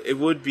 it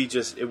would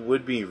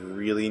be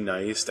really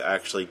nice to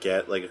actually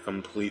get, like, a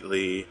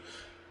completely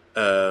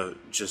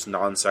just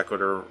non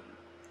sequitur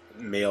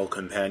male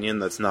companion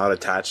that's not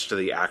attached to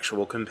the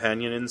actual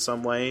companion in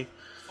some way.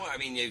 Well, I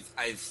mean, it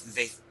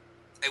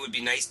would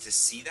be nice to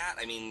see that.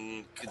 I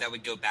mean, that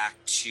would go back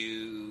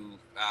to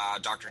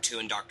Doctor 2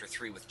 and Doctor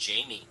 3 with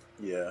Jamie.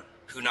 Yeah.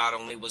 Who not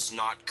only was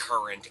not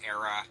current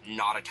era,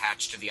 not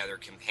attached to the other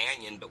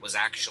companion, but was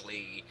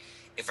actually,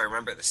 if I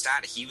remember the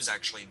stat, he was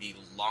actually the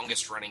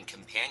longest running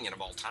companion of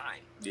all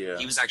time. Yeah.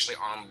 He was actually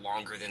on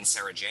longer than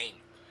Sarah Jane.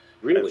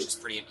 Really? Which is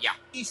pretty, yeah.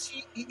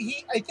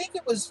 I think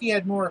it was he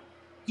had more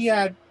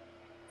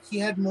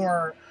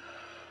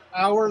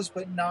hours,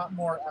 but not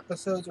more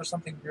episodes or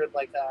something weird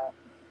like that.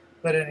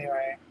 But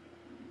anyway.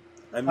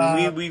 I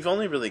mean, we've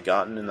only really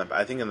gotten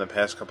I think in the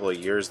past couple of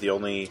years, the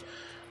only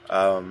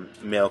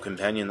male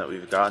companion that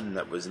we've gotten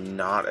that was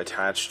not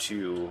attached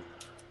to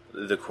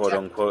the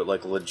quote-unquote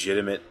like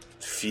legitimate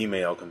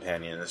female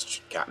companion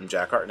is Captain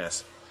Jack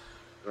Harkness.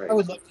 Right. I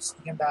would love to see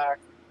him back.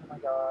 Oh my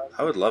god.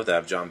 I would love to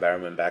have John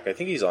Barrowman back. I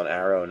think he's on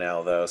Arrow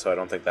now, though, so I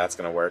don't think that's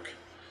going to work.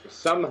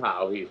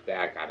 Somehow he's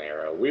back on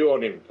Arrow. We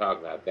won't even talk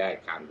about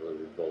that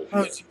convoluted bullshit.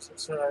 Oh,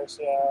 Jesus Christ,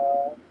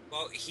 yeah.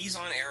 Well, he's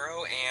on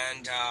Arrow,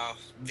 and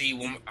the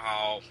woman.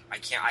 Oh,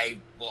 I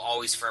will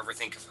always forever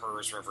think of her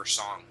as River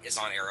Song is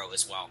on Arrow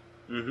as well.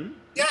 Mm-hmm.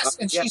 Yes,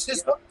 and she's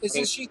his.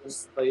 Isn't she?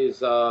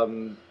 Plays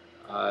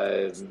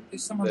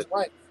Is someone's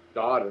wife.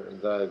 daughter,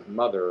 the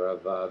mother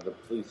of the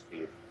police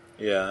chief.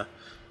 Yeah.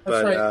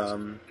 That's But,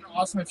 right.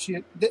 Awesome if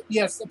she.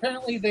 Yes,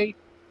 apparently they,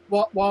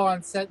 while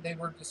on set, they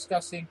were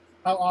discussing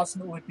how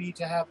awesome it would be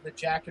to have the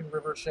Jack and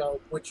River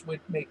show, which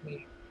would make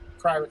me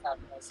cry with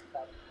happiness.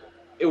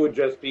 It would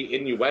just be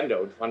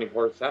innuendo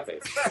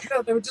 24/7.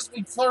 No, they would just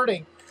be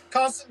flirting,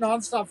 constant,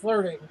 nonstop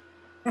flirting.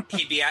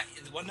 He'd be at.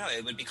 Well, no,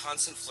 it would be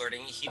constant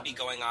flirting. He'd be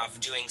going off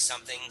doing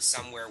something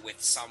somewhere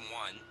with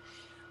someone.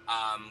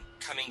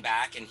 Coming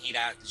back, and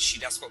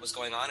she'd ask what was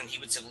going on, and he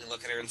would simply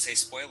look at her and say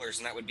spoilers,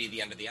 and that would be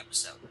the end of the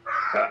episode.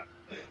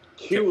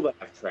 Cue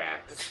laugh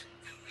track.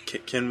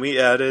 Can we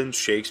add in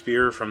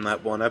Shakespeare from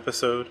that one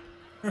episode?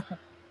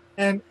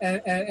 And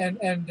Only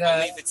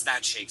if it's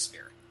that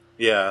Shakespeare.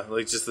 Yeah,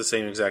 like just the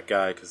same exact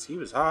guy, because he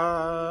was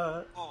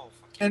hot. Oh,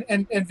 fuck yeah.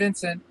 and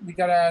Vincent, we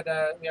gotta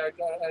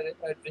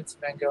add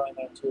Vincent Van Gogh in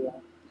there too.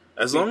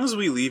 As long as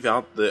we leave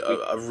out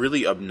a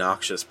really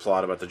obnoxious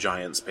plot about the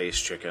giant space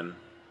chicken.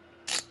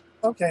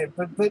 Okay,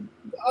 but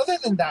other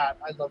than that,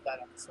 I love that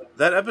episode.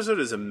 That episode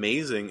is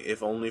amazing,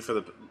 if only for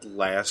the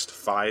last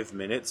 5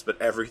 minutes, but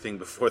everything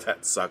before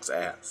that sucks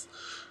ass.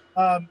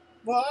 Well,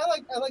 I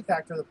like the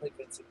actor that played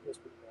Vincent. He was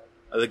pretty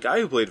good. The guy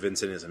who played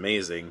Vincent is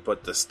amazing,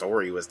 but the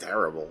story was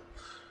terrible.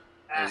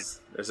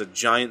 There's a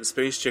giant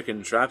space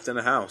chicken trapped in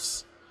a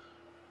house.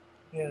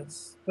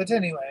 Yes, but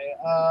anyway,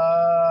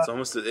 It's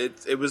almost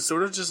it was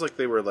sort of just like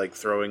they were like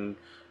throwing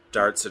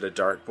darts at a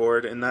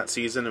dartboard in that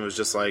season. It was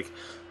just like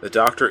the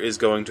Doctor is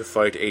going to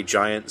fight a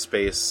giant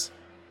space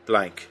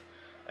blank,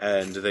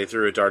 and they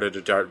threw a dart at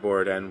a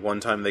dartboard, and one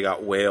time they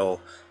got whale,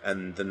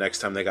 and the next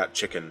time they got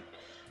chicken.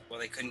 Well,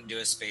 they couldn't do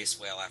a space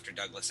whale after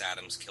Douglas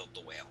Adams killed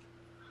the whale.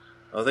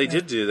 Oh, they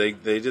did do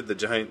they did the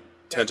giant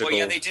tentacle. Well,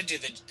 yeah, they did do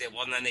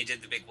and then they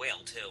did the big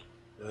whale too.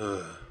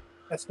 Ugh,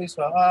 that's space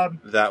well.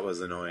 that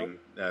was annoying.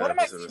 One of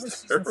my favorite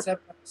season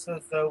 7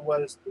 episodes, though,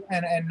 was,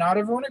 and not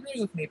everyone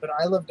agrees with me, but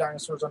I love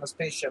dinosaurs on a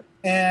spaceship.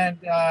 And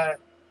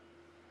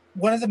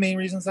one of the main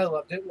reasons I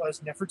loved it was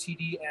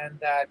Nefertiti and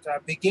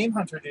that big game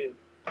hunter dude.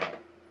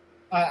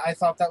 I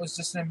thought that was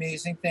just an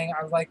amazing thing.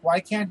 I was like, why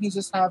can't he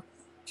just have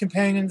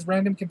companions,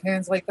 random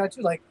companions like that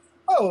too? Like,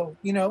 oh,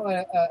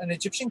 an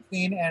Egyptian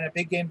queen and a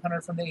big game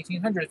hunter from the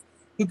 1800s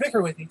who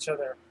bicker with each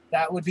other.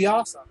 That would be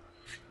awesome.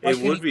 It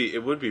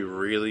would be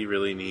really,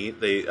 really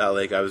neat. They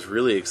I was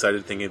really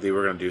excited thinking they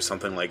were going to do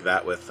something like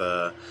that with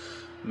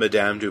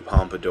Madame du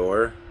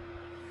Pompadour,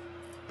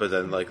 but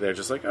then they're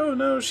just like, oh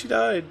no, she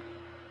died.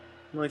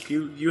 I'm like,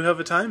 you have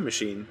a time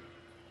machine.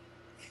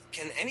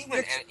 Can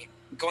anyone,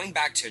 going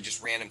back to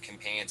just random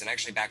companions and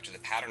actually back to the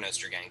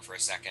Paternoster gang for a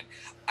second,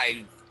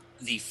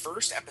 the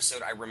first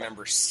episode I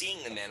remember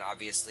seeing them in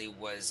obviously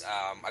was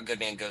A Good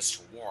Man Goes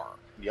to War.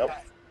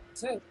 Yep.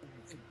 That's it.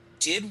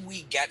 Did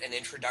we get an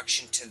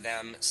introduction to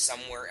them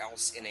somewhere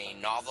else in a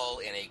novel,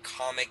 in a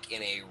comic,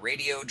 in a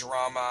radio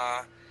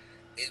drama?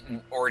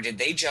 Or did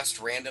they just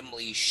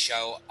randomly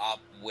show up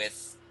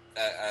with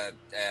a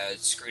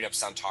screwed up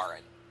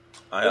Santaran?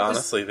 I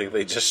honestly think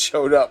they just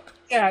showed up.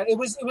 Yeah, it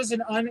was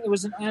an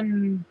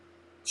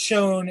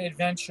unshown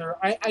adventure.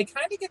 I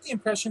kind of get the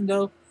impression,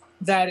 though,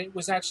 that it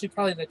was actually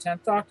probably the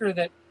 10th Doctor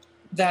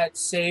that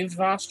saved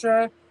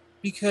Vastra,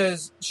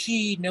 because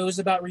she knows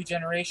about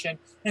regeneration,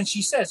 and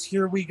she says,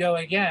 here we go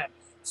again.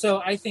 So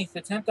I think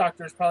the 10th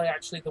Doctor is probably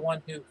actually the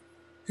one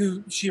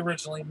who she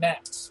originally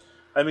met.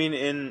 I mean,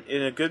 in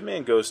A Good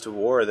Man Goes to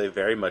War, they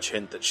very much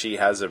hint that she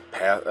has a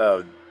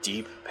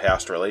deep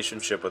past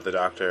relationship with the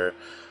Doctor,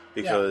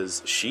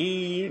 because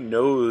she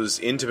knows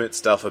intimate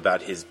stuff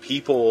about his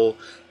people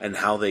and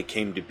how they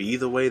came to be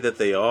the way that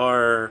they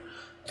are,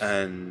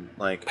 and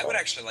I would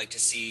actually like to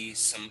see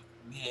some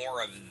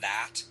more of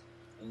that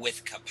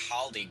with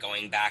Capaldi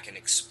going back and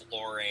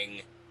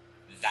exploring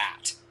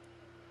that.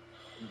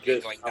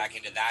 Going back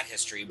into that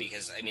history,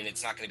 because, I mean,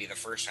 it's not going to be the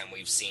first time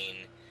we've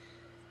seen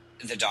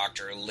the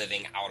Doctor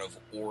living out of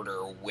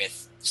order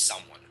with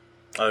someone.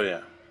 Oh,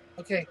 yeah.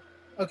 Okay.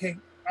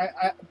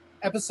 I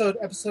episode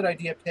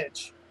idea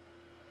pitch.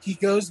 He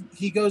goes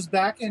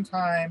back in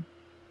time.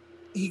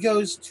 He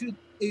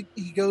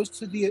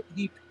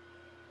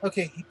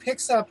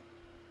picks up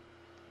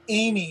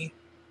Amy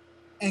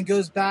and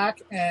goes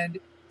back and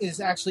is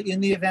actually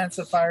in the events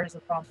of Fires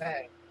of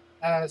Pompeii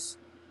as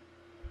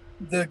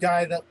the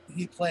guy that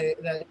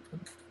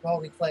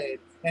Capaldi played,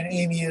 and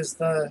Amy is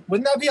the.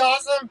 Wouldn't that be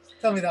awesome?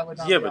 Tell me that would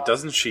not. Yeah, be but awesome.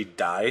 doesn't she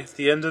die at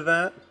the end of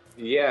that?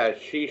 Yeah,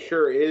 she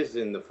sure is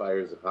in the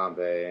Fires of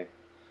Pompeii.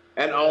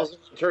 And also,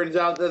 it turns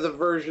out that the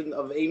version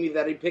of Amy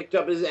that he picked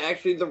up is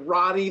actually the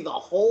Ronnie the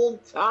whole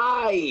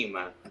time.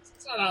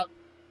 Shut up.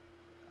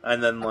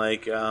 And then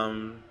like they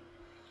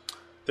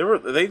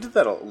did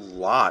that a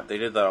lot. They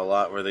did that a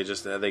lot where they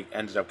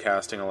ended up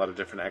casting a lot of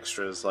different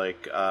extras.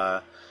 Like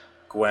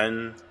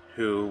Gwen,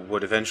 who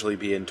would eventually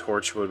be in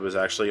Torchwood, was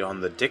actually on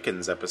the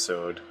Dickens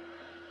episode.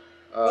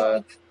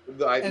 I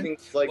think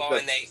like Well, the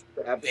and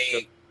episode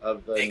they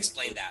of the they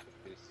explained that.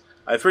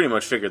 I pretty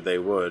much figured they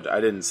would.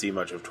 I didn't see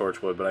much of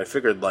Torchwood, but I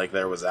figured like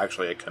there was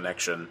actually a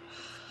connection.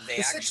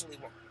 They actually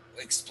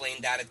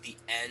explained that at the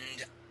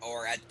end,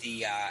 or at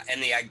the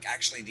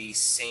actually the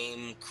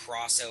same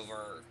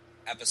crossover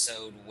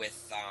episode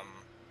with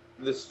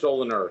The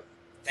Stolen Earth.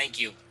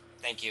 Thank you.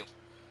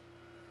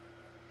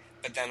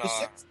 But then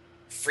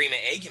Freema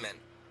Agyeman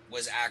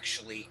was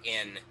actually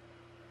in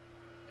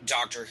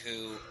Doctor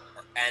Who,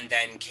 and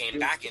then came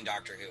back in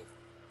Doctor Who.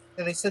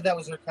 Yeah, they said that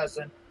was her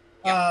cousin.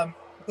 Yeah.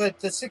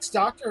 But the Sixth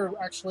Doctor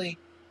actually,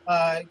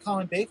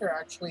 Colin Baker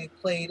actually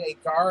played a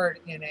guard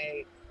in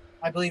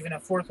I believe in a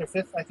fourth or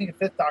fifth, I think a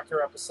Fifth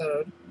Doctor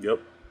episode.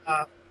 Yep.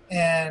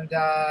 And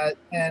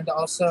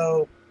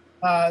also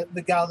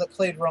the gal that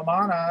played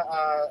Romana.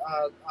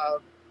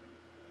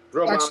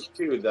 Romana actually,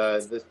 too,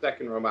 the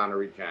second Romana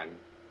regen.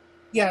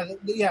 Yeah,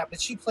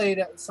 but she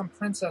played some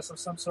princess of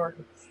some sort,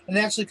 and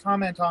they actually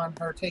comment on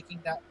her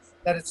taking that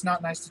it's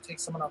not nice to take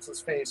someone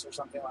else's face or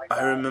something like that.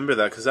 I remember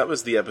that because that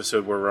was the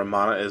episode where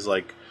Romana is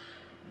like,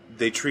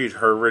 they treat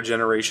her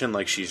regeneration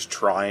like she's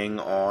trying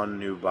on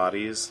new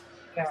bodies.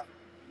 Yeah.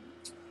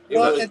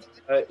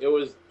 It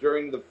was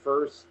during the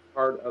first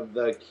part of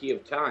the Key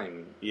of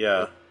Time.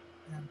 Yeah.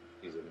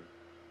 Season.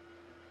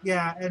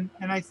 Yeah, and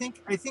I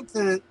think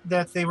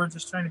that they were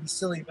just trying to be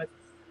silly, but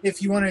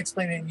if you want to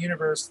explain it in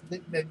universe,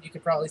 then you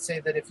could probably say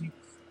that if you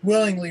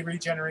willingly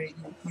regenerate,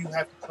 you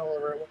have control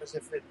over it. Whereas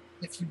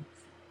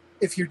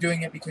if you're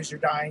doing it because you're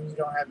dying, you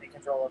don't have any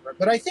control over it.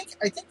 But I think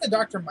the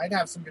Doctor might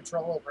have some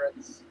control over it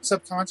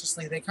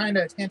subconsciously. They kind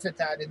of hinted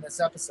that in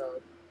this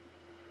episode.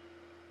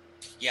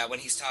 Yeah, when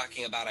he's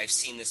talking about I've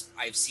seen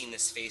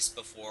this face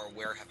before.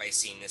 Where have I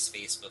seen this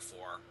face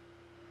before?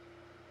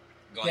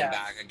 Going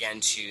back again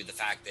to the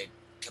fact that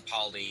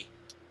Capaldi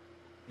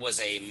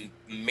was a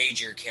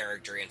major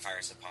character in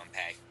Fires of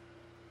Pompeii.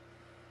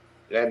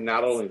 And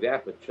not only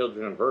that, but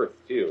Children of Earth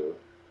too.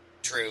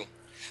 True.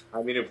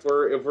 I mean, if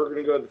we're going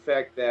to go with the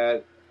fact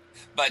that,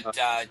 but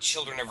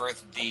Children of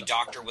Earth, the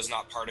Doctor was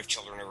not part of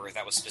Children of Earth.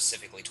 That was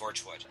specifically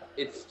Torchwood.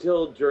 It's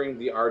still during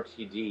the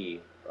RTD,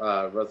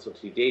 Russell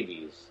T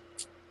Davies,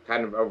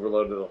 kind of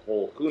overloaded the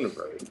whole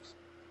Hooniverse.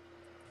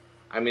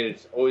 I mean,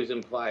 it's always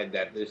implied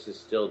that this is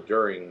still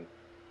during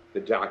the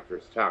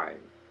Doctor's time,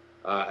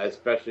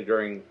 especially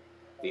during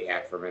the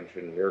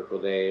aforementioned Miracle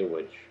Day,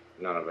 which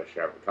none of us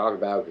should ever talk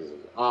about because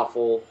it's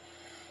awful.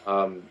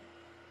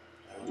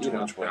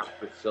 Doctor's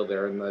still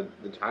there in the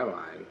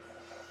timeline.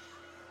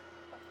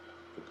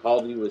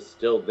 Capaldi was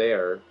still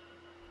there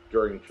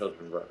during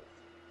Children of Earth.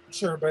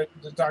 Sure, but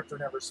the Doctor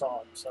never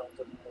saw him, so it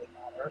doesn't really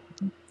matter.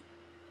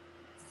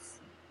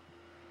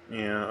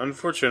 Yeah,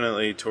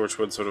 unfortunately,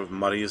 Torchwood sort of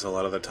muddies a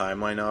lot of the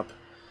timeline up,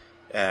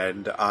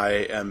 and I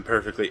am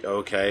perfectly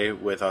okay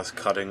with us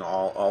cutting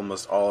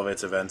almost all of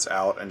its events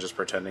out and just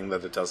pretending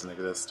that it doesn't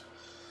exist.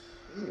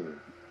 Well,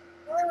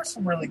 there were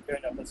some really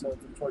good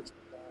episodes of Torchwood.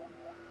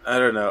 I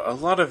don't know. A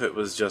lot of it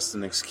was just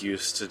an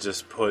excuse to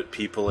just put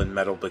people in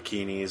metal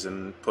bikinis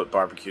and put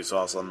barbecue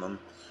sauce on them.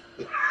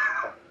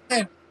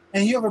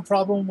 And you have a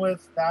problem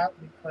with that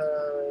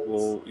because...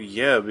 Well,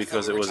 yeah,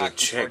 because it was a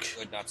chick.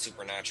 Torchwood, not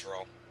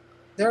Supernatural.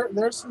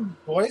 There's some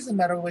boys in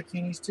metal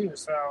bikinis too,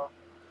 so...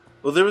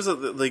 Well, there was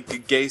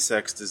gay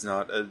sex does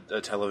not a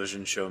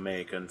television show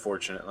make,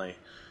 unfortunately.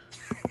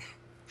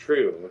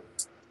 True.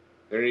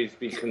 There needs to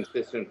be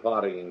consistent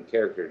plotting and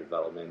character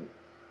development.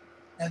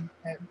 And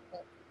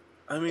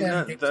I mean,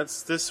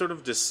 that's this sort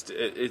of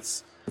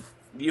it's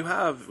you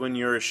have, when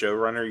you're a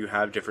showrunner, you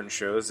have different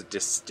shows that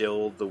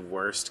distill the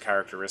worst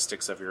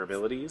characteristics of your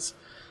abilities,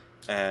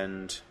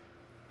 and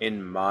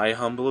in my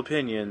humble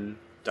opinion,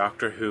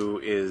 Doctor Who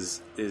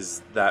is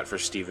that for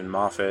Stephen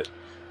Moffat,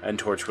 and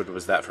Torchwood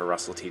was that for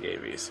Russell T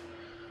Davies.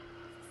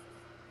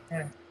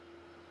 Yeah.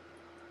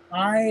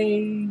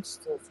 I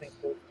still think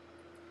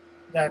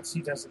that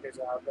he does a good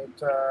job,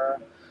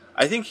 but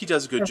I think he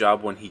does a good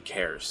job when he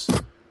cares,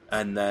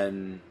 and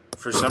then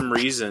for some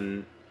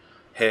reason,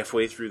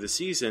 halfway through the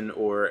season,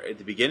 or at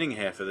the beginning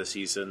half of the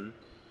season,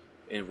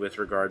 with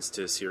regards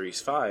to Series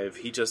 5,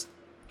 he just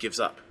gives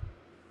up.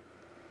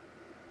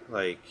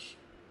 Like,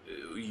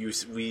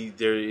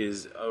 there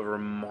is a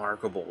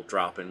remarkable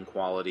drop in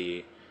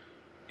quality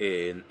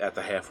at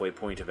the halfway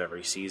point of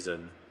every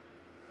season,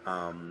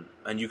 and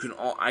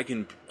I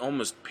can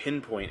almost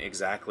pinpoint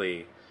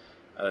exactly.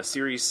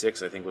 Series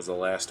 6, I think, was the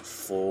last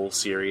full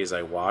series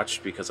I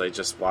watched, because I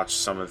just watched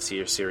some of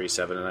Series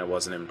 7 and I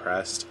wasn't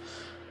impressed.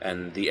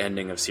 And the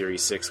ending of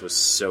Series 6 was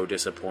so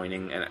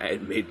disappointing, and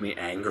it made me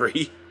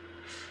angry.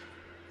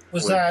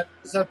 Was that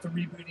the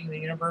rebooting the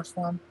universe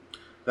one?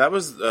 That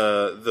was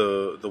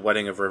the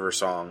Wedding of River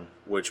Song,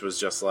 which was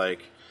just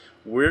like,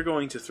 we're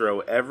going to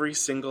throw every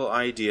single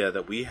idea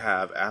that we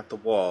have at the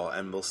wall,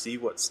 and we'll see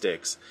what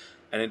sticks.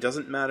 And it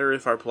doesn't matter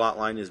if our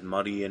plotline is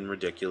muddy and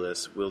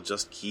ridiculous. We'll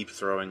just keep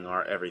throwing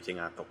our everything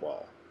at the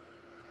wall.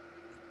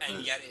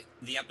 And yet,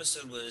 the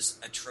episode was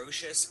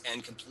atrocious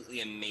and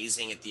completely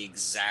amazing at the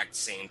exact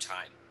same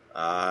time.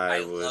 I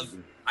loved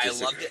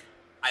it.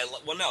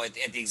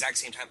 At the exact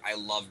same time, I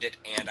loved it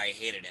and I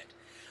hated it.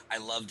 I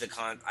loved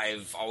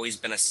I've always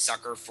been a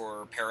sucker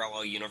for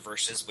parallel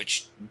universes,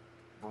 which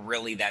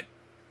really that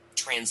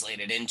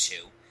translated into.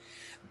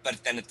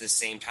 But then at the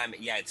same time,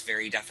 yeah, it's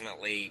very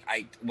definitely.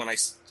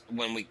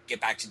 When we get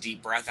back to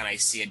Deep Breath and I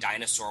see a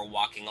dinosaur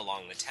walking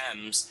along the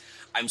Thames,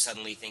 I'm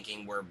suddenly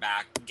thinking we're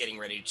back, getting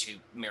ready to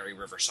marry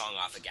River Song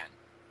off again.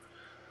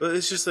 But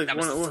it's just like that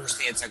was the first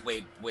day. It's like,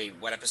 wait,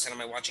 what episode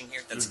am I watching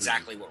here? That's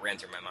exactly what ran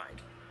through my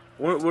mind.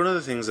 One of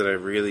the things that I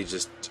really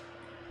just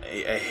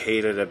I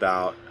hate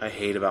about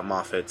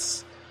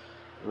Moffat's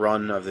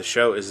run of the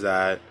show is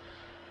that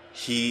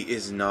he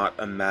is not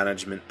a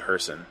management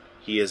person.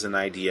 He is an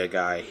idea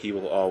guy. He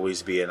will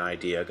always be an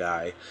idea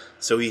guy.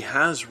 So he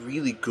has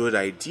really good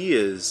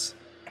ideas,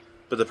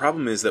 but the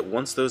problem is that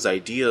once those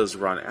ideas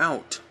run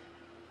out,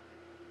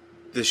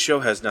 the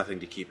show has nothing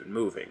to keep it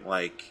moving.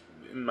 Like,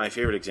 my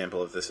favorite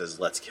example of this is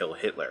Let's Kill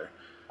Hitler.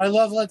 I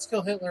love Let's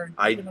Kill Hitler.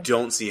 I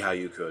don't see how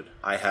you could.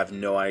 I have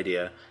no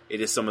idea.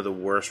 It is some of the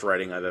worst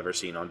writing I've ever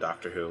seen on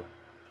Doctor Who.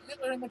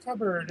 Hitler in the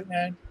cupboard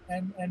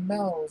and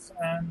Mel's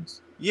and...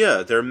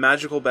 Yeah, their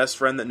magical best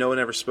friend that no one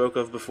ever spoke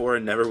of before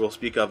and never will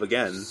speak of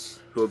again,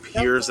 who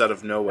appears out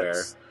of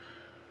nowhere.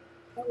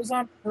 That was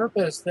on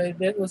purpose.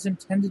 That was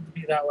intended to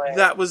be that way.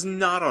 That was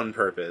not on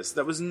purpose.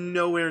 That was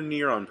nowhere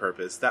near on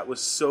purpose. That was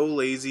so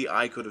lazy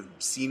I could have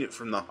seen it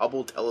from the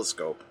Hubble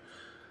telescope.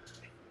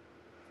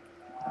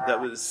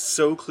 That was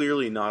so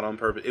clearly not on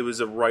purpose. It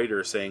was a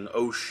writer saying,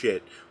 oh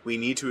shit, we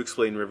need to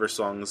explain River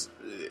Song's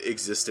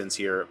existence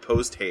here,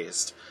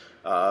 post-haste.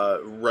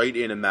 Write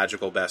in a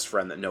magical best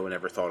friend that no one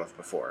ever thought of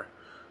before.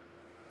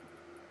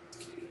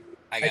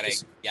 I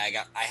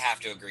have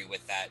to agree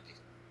with that.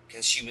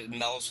 Because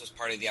Mel's was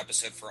part of the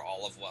episode for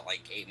all of,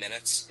 8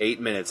 minutes?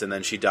 8 minutes, and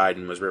then she died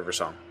and was River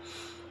Song.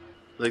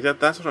 Like,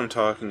 that's what I'm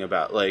talking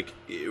about. Like,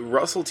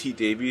 Russell T.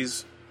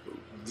 Davies...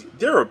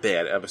 There are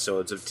bad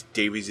episodes of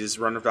Davies'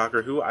 run of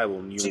Doctor Who.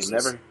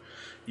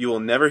 You will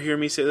never hear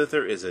me say that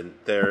there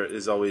isn't. There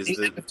is always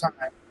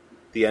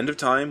the end of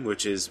time,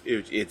 which is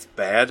it's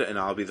bad, and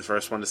I'll be the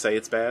first one to say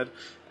it's bad.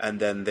 And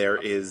then there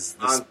is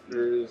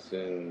Monsters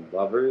and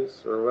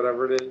Lovers, or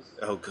whatever it is.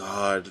 Oh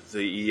God,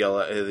 the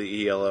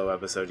ELO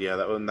episode. Yeah,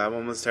 that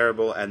one was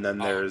terrible. And then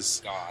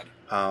there's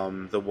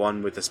the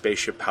one with the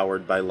spaceship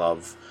powered by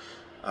love.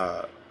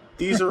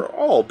 These are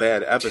all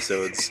bad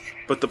episodes,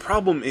 but the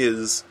problem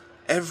is,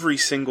 every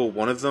single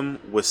one of them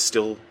was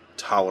still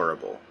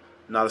tolerable.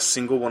 Not a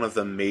single one of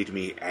them made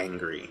me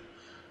angry.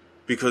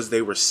 Because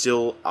they were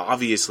still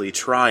obviously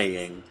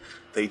trying.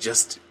 They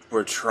just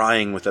were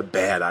trying with a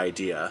bad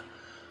idea.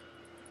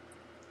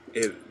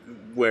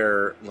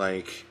 Where,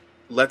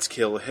 Let's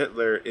Kill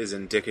Hitler is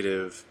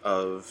indicative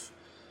of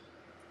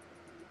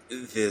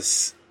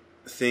this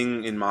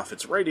thing in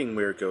Moffat's writing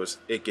where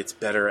it gets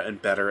better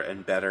and better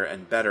and better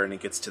and better, and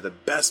it gets to the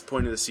best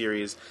point of the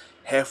series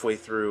halfway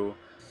through,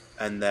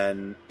 and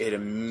then it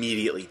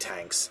immediately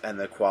tanks, and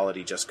the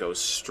quality just goes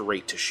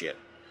straight to shit.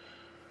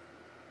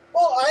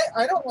 Well,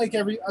 I don't like I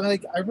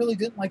really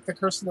didn't like the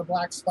Curse of the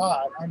Black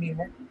Spot. I mean...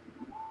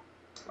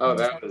 Oh,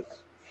 that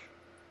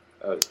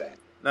was bad.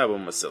 That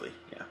one was silly,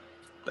 yeah.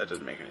 That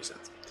doesn't make any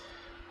sense.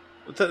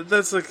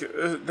 That's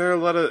there are a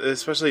lot of,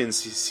 especially in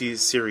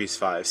Series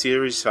 5.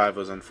 Series 5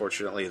 was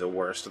unfortunately the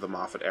worst of the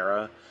Moffat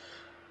era.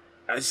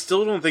 I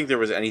still don't think there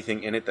was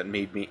anything in it that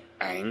made me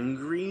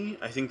angry.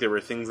 I think there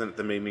were things in it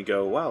that made me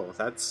go, wow,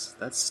 that's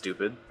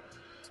stupid.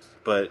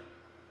 But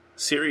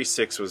Series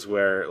 6 was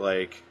where,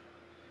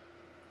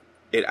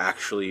 it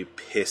actually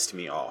pissed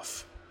me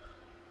off.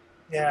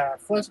 Yeah,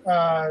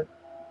 the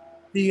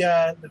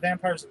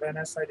Vampires of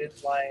Venice I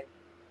didn't like.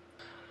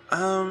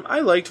 I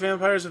liked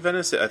Vampires of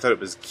Venice. I thought it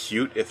was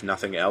cute, if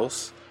nothing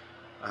else.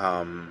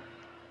 I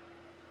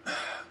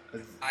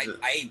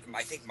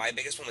think my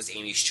biggest one was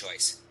Amy's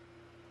Choice.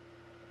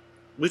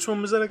 Which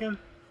one was that again?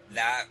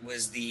 That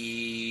was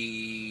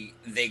they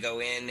go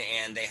in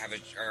and they have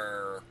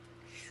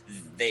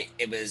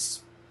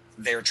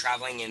they're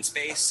traveling in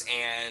space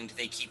and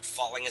they keep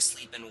falling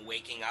asleep and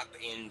waking up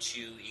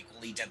into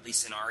equally deadly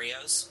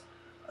scenarios.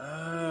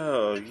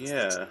 Oh,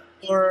 yeah.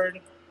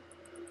 Lord.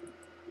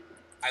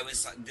 I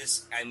was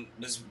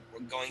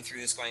going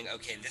through this going,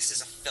 okay, this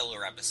is a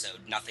filler episode,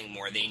 nothing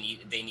more. They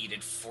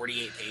needed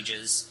 48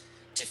 pages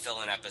to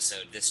fill an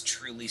episode. This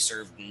truly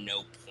served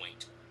no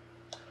point.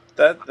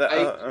 I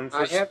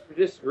have to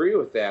disagree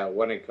with that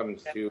when it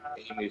comes to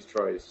Amy's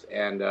Choice,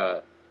 and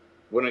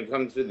when it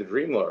comes to the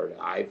Dream Lord,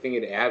 I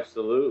think it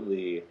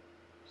absolutely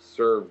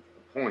served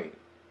a point.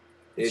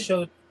 It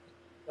showed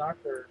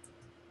Doctor.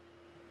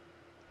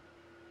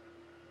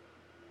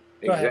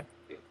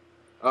 Exactly.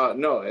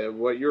 No,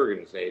 what you were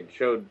going to say, it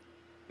showed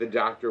the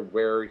Doctor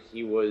where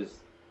he was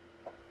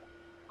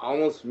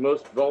almost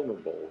most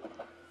vulnerable.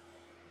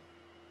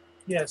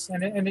 Yes,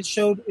 and it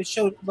showed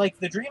like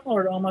the Dream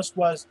Lord almost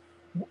was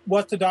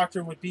what the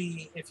Doctor would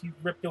be if you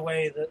ripped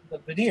away the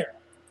veneer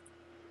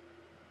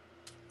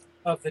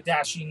of the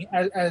dashing,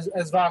 as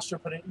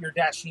Vostra put it, your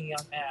dashing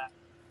young man.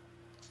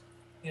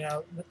 You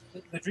know,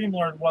 the Dream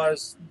Lord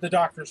was the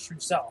Doctor's true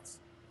self.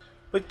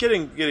 But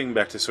getting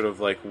back to sort of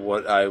like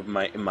what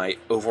my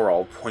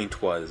overall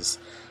point was,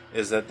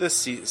 is that this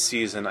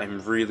season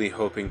I'm really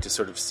hoping to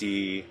sort of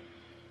see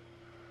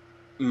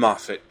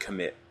Moffat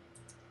commit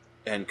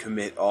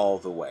all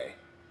the way,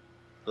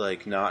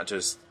 like not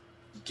just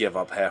give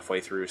up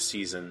halfway through a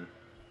season.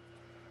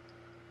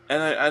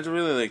 And I'd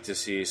really like to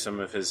see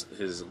some of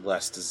his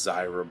less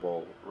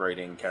desirable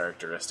writing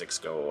characteristics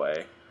go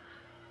away.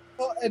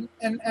 Well, and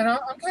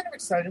I'm kind of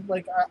excited.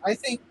 Like I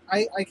think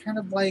I kind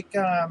of like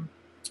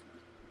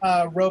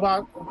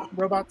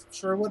Robot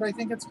Sherwood, I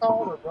think it's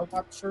called, or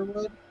Robot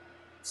Sherwood.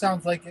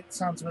 Sounds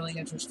really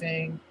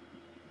interesting.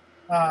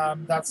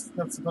 That's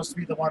supposed to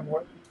be the one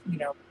where, you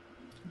know,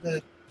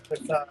 with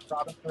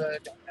Robin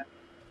Hood. And,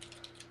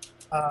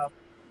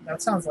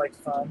 that sounds like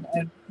fun.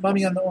 And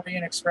Mummy on the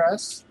Orient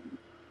Express.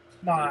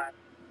 Come on.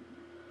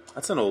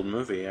 That's an old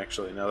movie,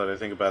 actually. Now that I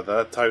think about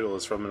that title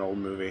is from an old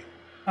movie.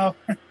 Oh,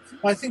 well,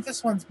 I think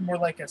this one's more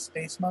like a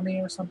space mummy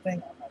or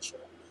something. I'm not sure.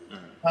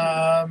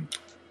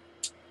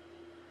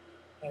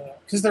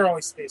 Because they're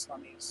always space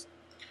mummies.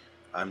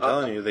 I'm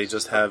telling you, they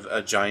just have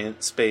a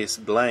giant space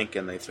blank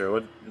and they throw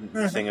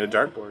a thing at a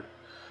dartboard.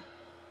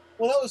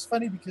 Well, that was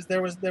funny because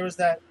there was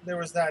that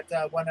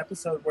one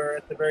episode where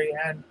at the very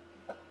end,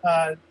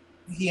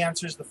 he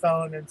answers the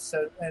phone and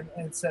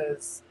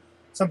says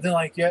something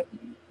like,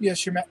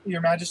 "Yes,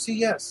 Your Majesty,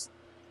 yes.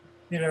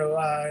 You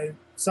know,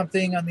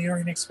 something on the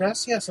Orient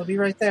Express. Yes, I'll be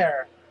right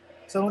there."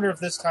 So I wonder if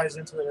this ties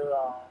into it at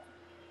all.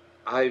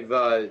 I've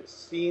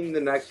seen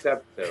the next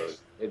episode.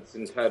 It's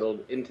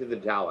entitled Into the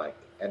Dalek,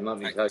 and let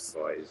me tell you,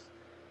 boys,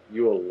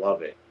 you will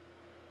love it.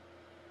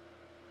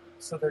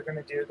 So they're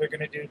gonna do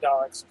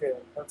Daleks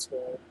good. That's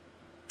good.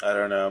 I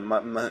don't know.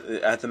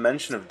 At the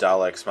mention of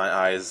Daleks, my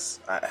eyes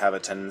have a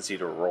tendency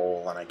to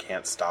roll, and I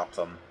can't stop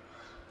them.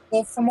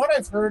 Well, from what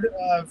I've heard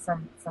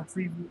from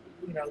free,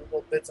 you know,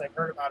 little bits I've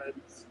heard about it,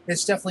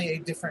 it's definitely a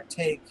different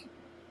take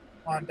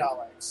on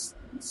Daleks.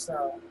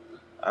 So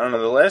I don't know.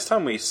 The last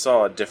time we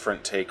saw a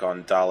different take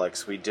on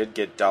Daleks, we did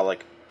get Dalek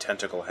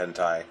tentacle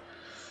hentai.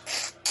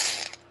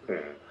 No,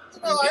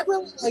 I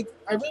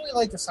really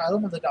liked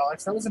Asylum of the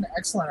Daleks. That was an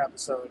excellent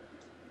episode.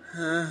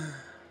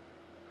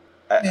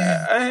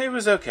 It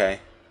was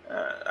okay.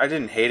 I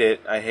didn't hate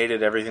it. I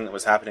hated everything that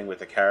was happening with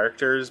the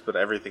characters, but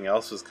everything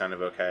else was kind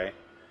of okay.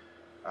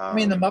 I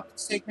mean, the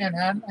Muppets Take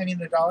Manhattan. I mean,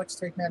 the Daleks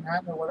Take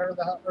Manhattan, or whatever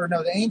the hell. Or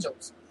no, the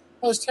Angels.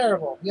 That was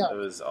terrible. Yeah, it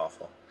was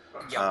awful.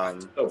 Yeah,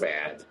 so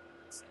bad.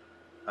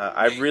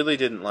 I really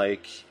didn't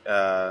like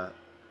the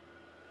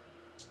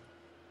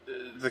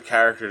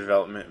character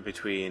development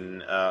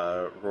between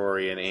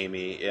Rory and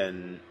Amy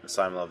in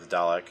Asylum of the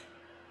Dalek.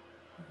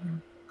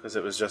 Because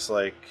it was just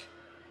like,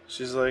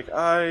 she's like,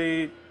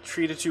 I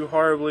treated you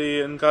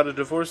horribly and got a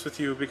divorce with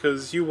you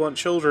because you want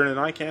children and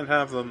I can't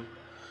have them.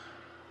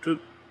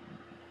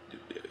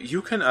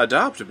 You can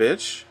adopt,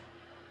 bitch.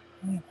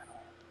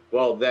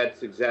 Well,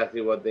 that's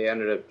exactly what they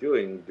ended up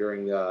doing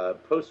during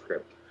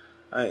Postscript.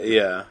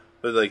 Yeah,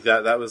 but like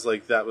that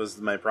was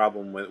my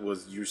problem with,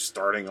 was you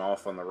starting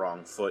off on the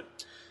wrong foot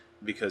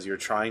because you're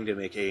trying to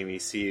make Amy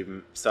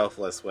seem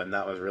selfless when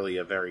that was really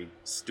a very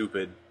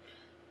stupid,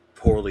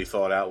 poorly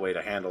thought out way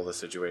to handle the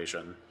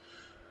situation.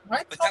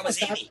 But that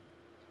was Amy.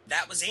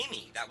 That was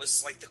Amy. That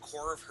was like the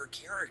core of her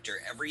character.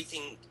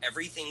 Everything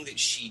that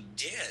she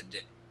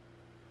did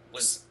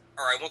was,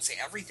 or I won't say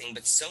everything,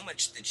 but so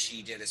much that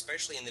she did,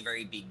 especially in the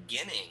very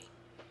beginning,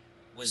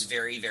 was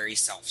very, very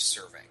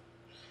self-serving.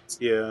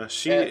 Yeah,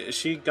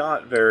 she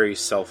got very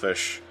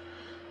selfish.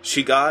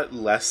 She got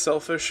less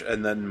selfish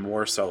and then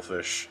more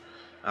selfish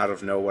out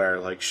of nowhere.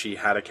 Like, she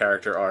had a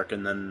character arc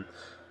and then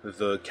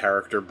the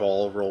character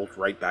ball rolled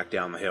right back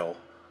down the hill.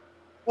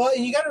 Well,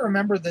 and you got to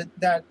remember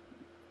that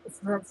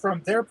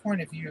from their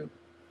point of view,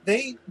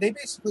 they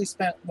basically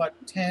spent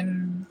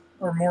 10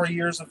 or more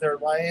years of their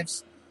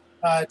lives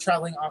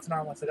traveling off and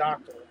on with the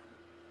Doctor.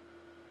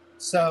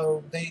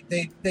 So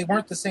they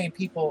weren't the same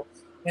people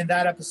in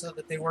that episode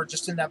that they were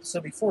just in the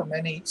episode before.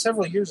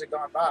 Several years had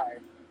gone by.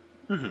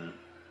 Mm-hmm.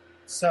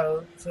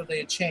 So they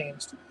had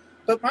changed.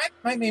 But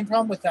my main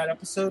problem with that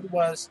episode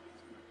was,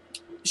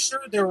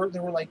 sure, there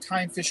were like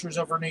time fissures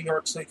over New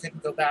York, so he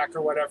couldn't go back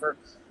or whatever.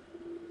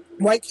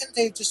 Why couldn't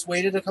they have just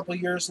waited a couple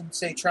of years and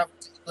say travel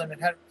to England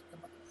and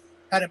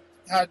had him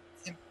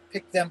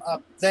pick them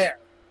up there?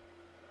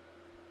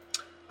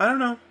 I don't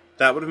know.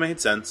 That would have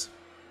made sense.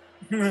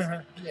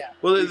 Yeah.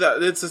 Well,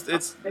 it's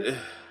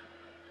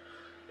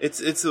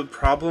the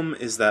problem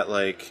is that,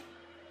 like,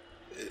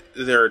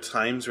 there are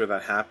times where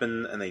that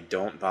happened and they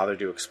don't bother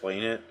to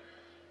explain it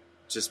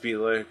just be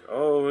like,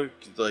 oh,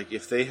 like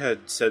if they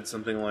had said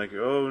something like,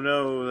 oh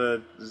no,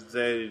 that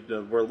they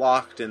were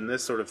locked in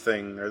this sort of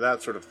thing or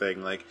that sort of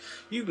thing, like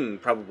you can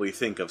probably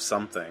think of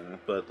something,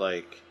 but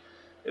like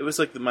it was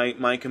like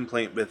my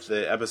complaint with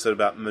the episode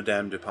about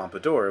Madame de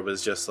Pompadour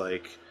was just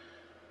like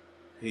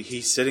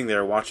he's sitting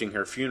there watching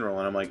her funeral,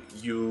 and I'm like,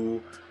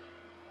 you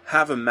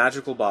have a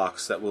magical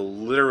box that will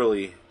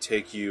literally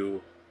take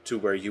you to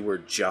where you were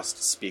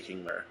just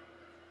speaking there.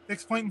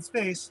 Fixed point in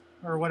space,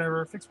 or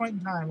whatever, fixed point in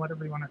time,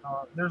 whatever you want to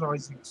call it. There's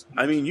always an excuse.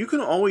 I mean, you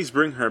can always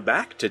bring her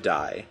back to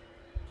die.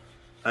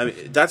 I mean,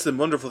 that's the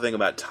wonderful thing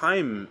about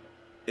time,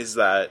 is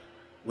that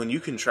when you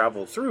can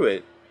travel through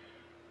it,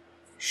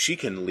 she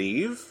can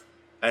leave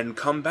and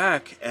come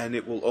back, and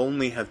it will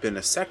only have been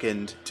a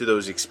second to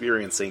those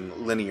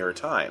experiencing linear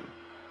time.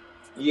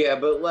 Yeah,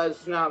 but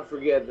let's not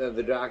forget that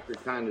the Doctor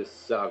kind of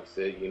sucks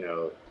at,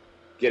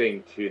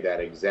 getting to that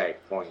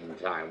exact point in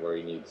time where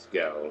he needs to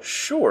go.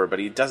 Sure, but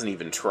he doesn't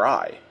even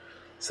try.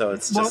 So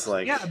it's just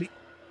like... Yeah,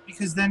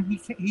 because then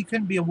he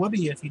couldn't be a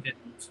Wooby if he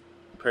didn't.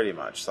 Pretty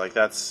much. Like,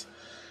 that's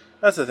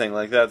the thing.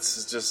 Like,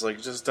 that's just,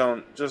 like, just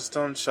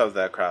don't shove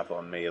that crap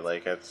on me.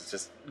 Like, it's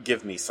just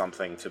give me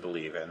something to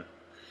believe in.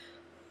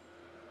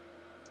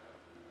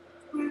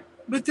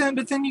 But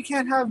then you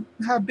can't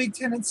have Big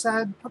Ten and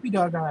sad puppy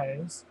dog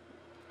eyes.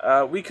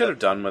 We could have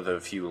done with a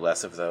few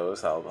less of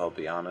those, I'll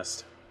be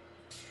honest.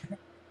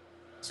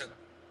 So,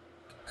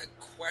 a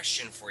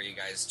question for you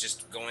guys,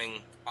 just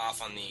going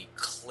off on the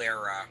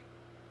Clara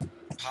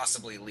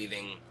possibly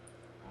leaving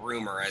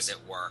rumor, as it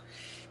were.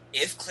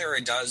 If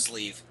Clara does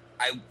leave,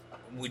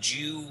 would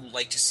you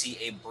like to see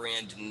a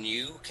brand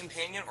new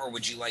companion, or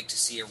would you like to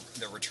see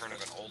the return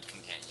of an old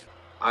companion?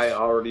 I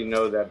already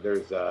know that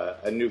there's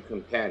a new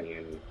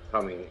companion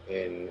coming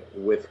in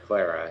with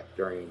Clara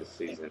during the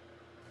season.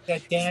 Yeah,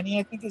 Danny,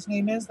 I think his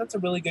name is. That's a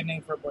really good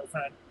name for a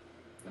boyfriend.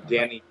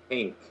 Danny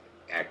Pink,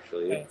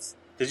 actually. Yes.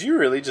 Did you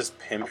really just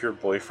pimp your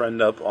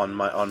boyfriend up on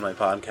my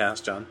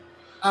podcast, John?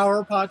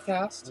 Our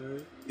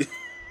podcast.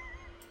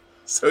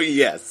 So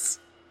yes.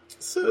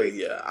 So Wait.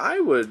 yeah, I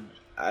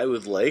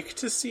would like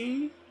to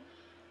see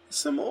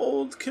some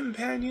old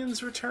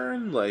companions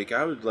return. Like,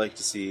 I would like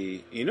to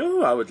see,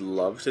 who I would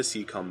love to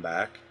see come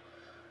back?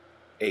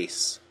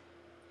 Ace.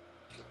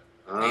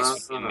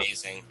 Ace would be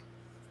amazing.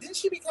 Didn't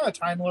she become a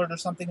Time Lord or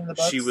something in the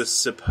books? She was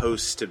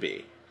supposed to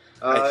be.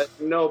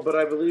 No, but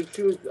I believe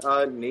she was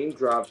name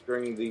dropped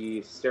during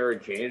the Sarah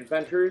Jane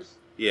Adventures.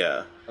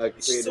 Yeah.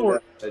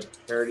 Created a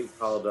charity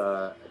called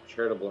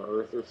Charitable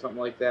Earth or something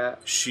like that.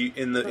 She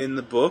in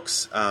the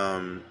books.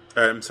 I'm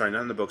sorry,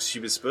 not in the books. She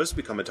was supposed to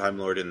become a Time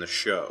Lord in the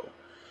show.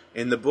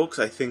 In the books,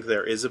 I think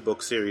there is a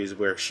book series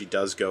where she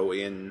does go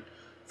in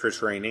for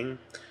training.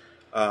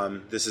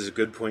 This is a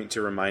good point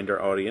to remind our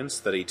audience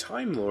that a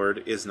Time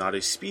Lord is not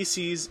a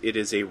species; it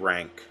is a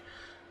rank.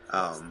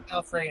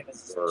 Gallifreyan is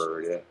a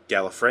species.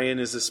 Gallifreyan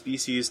is a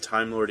species.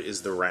 Time Lord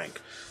is the rank.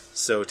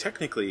 So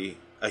technically,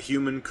 a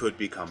human could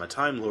become a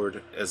Time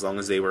Lord as long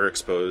as they were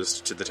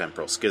exposed to the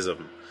temporal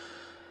schism.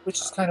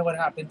 Which is kind of what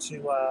happened to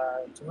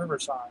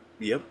Riversong.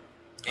 Yep.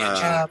 And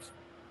Jack.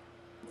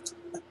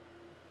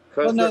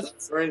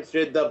 Because friends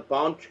did the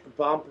bomb,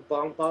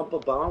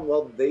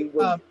 well, they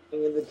were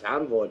in the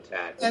Time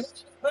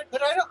Vortex. But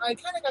I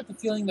kind of got the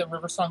feeling that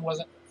Riversong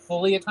wasn't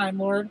fully a Time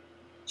Lord.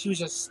 She was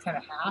just kind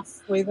of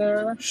halfway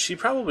there. She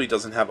probably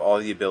doesn't have all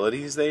the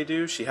abilities they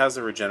do. She has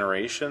the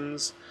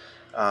regenerations.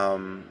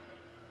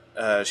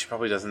 She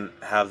probably doesn't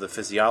have the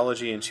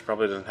physiology, and she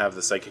probably doesn't have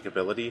the psychic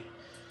ability.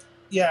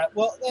 Yeah,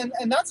 well,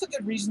 and that's a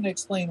good reason to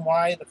explain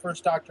why the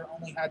first Doctor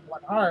only had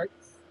one heart,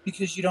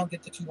 because you don't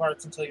get the two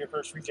hearts until your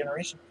first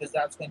regeneration, because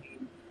that's when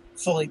you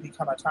fully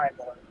become a Time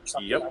Lord or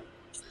something. Yep. Like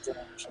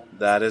regeneration.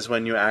 That is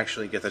when you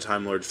actually get the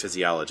Time Lord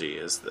physiology,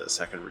 is the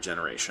second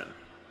regeneration.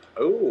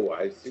 Oh,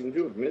 I seem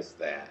to have missed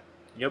that.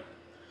 Yep.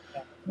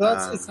 Yeah.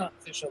 Well, it's not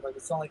official, but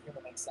it's the only thing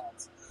that makes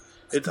sense.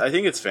 I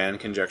think it's fan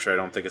conjecture. I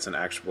don't think it's an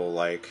actual,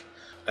 I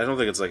don't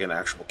think it's an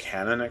actual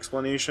canon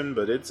explanation,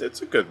 but it's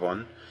a good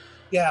one.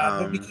 Yeah,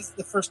 but because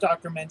the first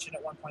Doctor mentioned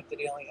at one point that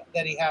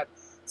he had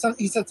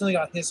he said something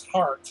about his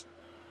heart.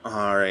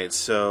 All right,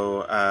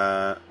 so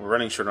we're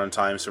running short on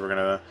time, so we're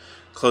gonna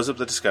close up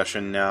the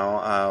discussion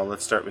now.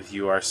 Let's start with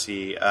you,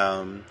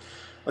 RC.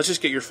 Let's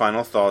just get your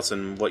final thoughts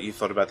on what you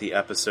thought about the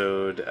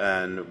episode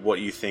and what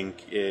you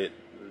think it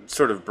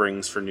sort of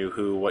brings for New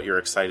Who, what you're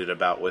excited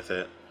about with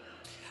it.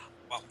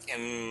 Well,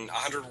 in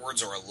 100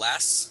 words or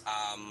less,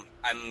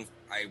 I'm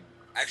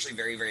actually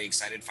very, very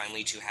excited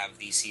finally to have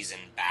the season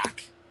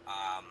back.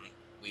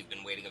 We've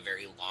been waiting a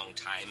very long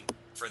time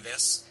for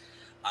this,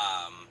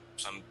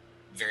 so I'm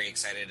very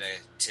excited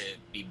to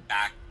be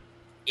back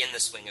in the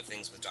swing of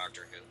things with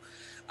Doctor Who.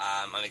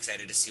 I'm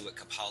excited to see what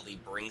Capaldi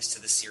brings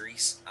to the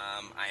series.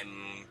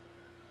 I'm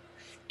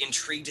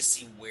intrigued to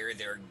see where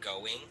they're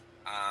going,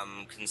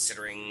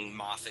 considering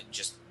Moffat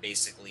just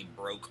basically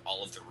broke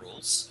all of the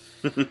rules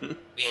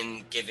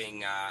in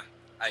giving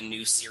a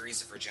new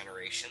series of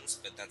regenerations,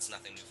 but that's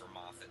nothing new for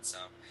Moffat. So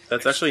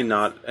that's actually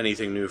not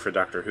anything new for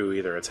Doctor Who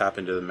either. It's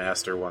happened to the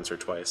Master once or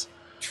twice.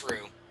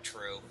 True.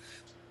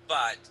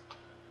 But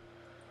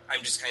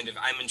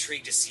I'm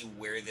intrigued to see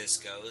where this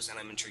goes, and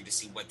I'm intrigued to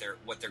see what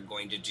they're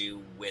going to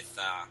do with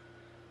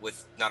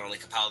not only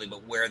Capaldi,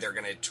 but where they're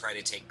going to try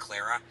to take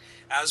Clara,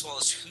 as well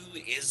as who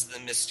is the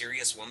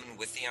mysterious woman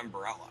with the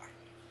umbrella.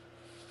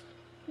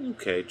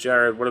 Okay,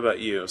 Jared, what about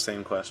you?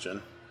 Same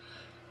question.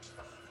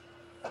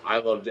 I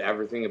loved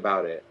everything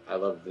about it. I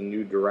love the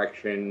new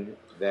direction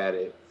that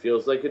it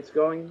feels like it's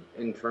going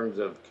in terms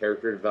of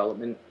character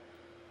development.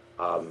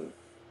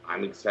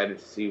 I'm excited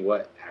to see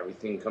what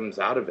everything comes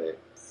out of it,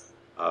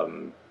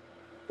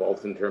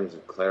 both in terms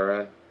of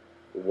Clara,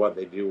 what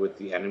they do with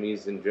the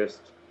enemies, and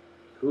just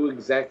who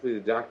exactly the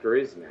Doctor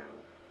is now.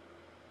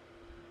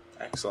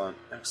 Excellent.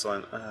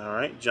 All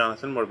right,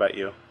 Jonathan, what about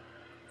you?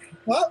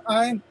 Well,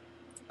 I'm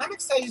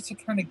excited to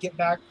kind of get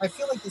back. I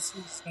feel like this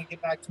is going to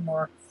get back to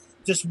more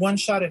just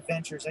one-shot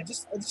adventures. I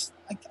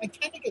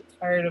kind of get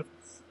tired of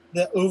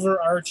the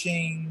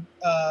overarching,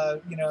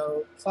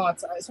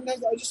 plots.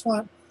 Sometimes I just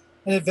want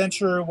an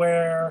adventure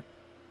where,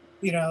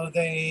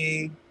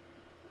 they,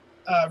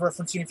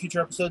 referencing a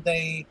future episode,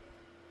 they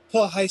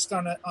pull a heist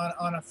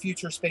on a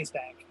future space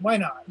bank. Why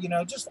not?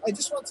 I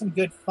just want some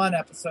good fun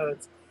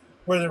episodes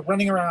where they're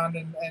running around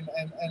and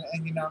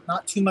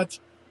not too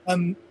much,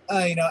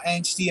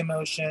 angsty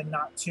emotion,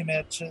 not too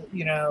much,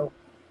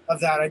 of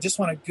that. I just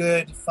want a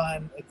good,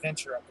 fun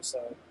adventure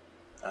episode.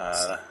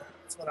 So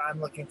that's what I'm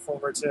looking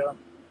forward to.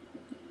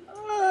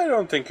 I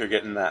don't think you're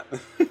getting that.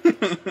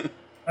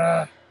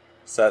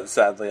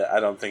 Sadly, I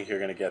don't think you're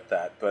going to get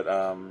that. But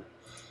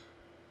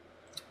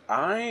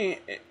I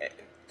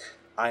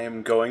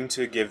am going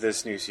to give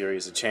this new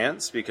series a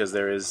chance because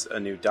there is a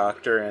new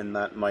Doctor, and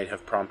that might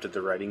have prompted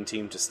the writing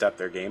team to step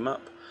their game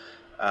up.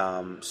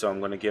 So I'm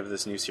going to give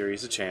this new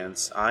series a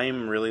chance.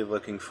 I'm really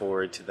looking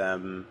forward to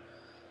them.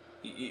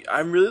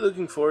 I'm really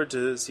looking forward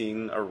to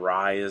seeing a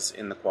rise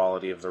in the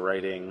quality of the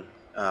writing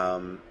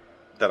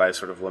that I've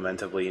sort of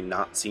lamentably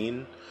not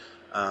seen.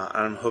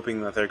 I'm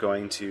hoping that they're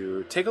going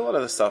to take a lot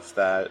of the stuff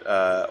that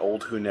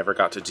old Who never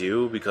got to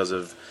do because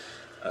of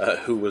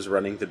who was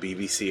running the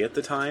BBC at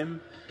the time.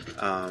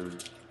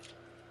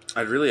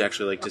 I'd really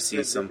actually like to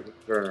see some...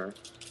 Turner.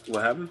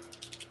 What happened?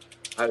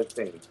 I was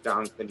saying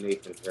Jonathan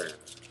Nathan Turner.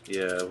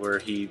 Yeah, where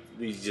he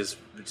just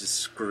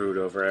screwed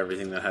over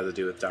everything that had to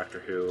do with Doctor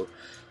Who.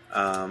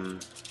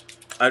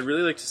 I'd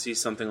really like to see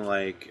something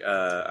like,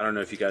 I don't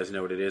know if you guys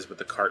know what it is, but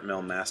the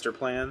Cartmel Master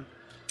Plan.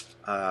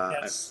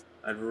 Yes.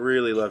 I'd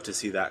really love to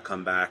see that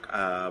come back,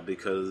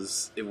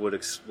 because it would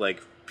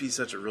be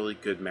such a really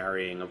good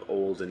marrying of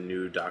old and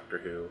new Doctor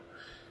Who.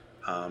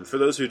 For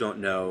those who don't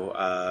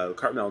know,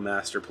 Cartmel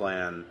Master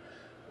Plan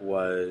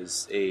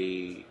was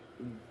a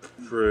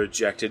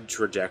projected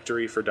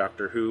trajectory for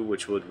Doctor Who,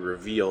 which would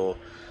reveal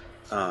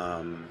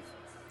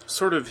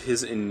sort of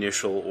his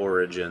initial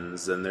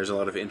origins, and there's a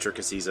lot of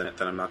intricacies in it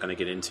that I'm not going to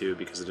get into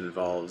because it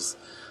involves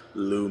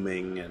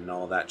looming and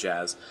all that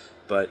jazz.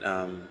 But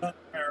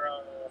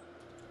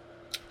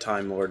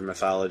Time Lord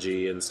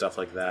mythology and stuff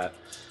like that.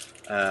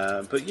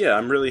 But yeah,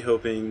 I'm really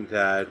hoping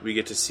that we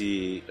get to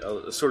see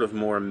a sort of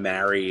more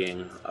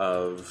marrying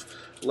of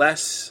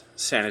less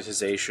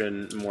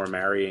sanitization, more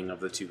marrying of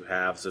the two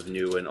halves of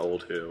new and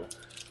old Who.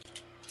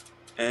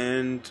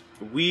 And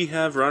we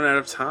have run out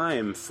of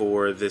time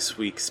for this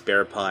week's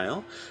Spare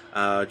Pile.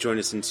 Join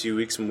us in 2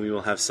 weeks when we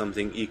will have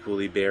something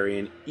equally berry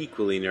and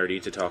equally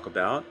nerdy to talk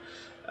about.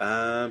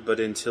 But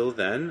until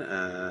then,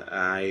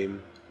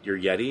 I'm your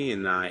Yeti,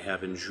 and I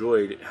have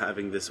enjoyed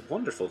having this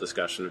wonderful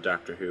discussion of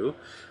Doctor Who.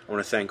 I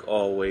want to thank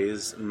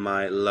always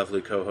my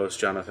lovely co-host,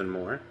 Jonathan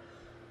Moore.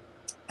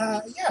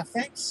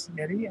 Thanks,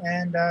 Yeti.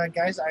 And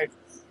guys, I've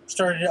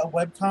started a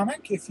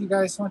webcomic. If you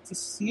guys want to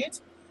see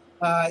it,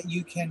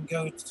 you can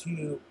go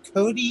to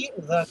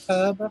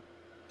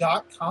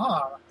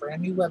CodyTheCub.com,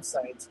 brand new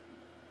website.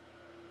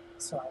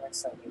 So I'm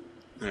excited.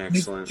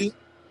 Excellent.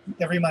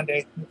 Every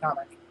Monday, new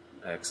comic.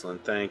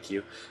 Excellent, thank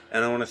you.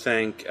 And I want to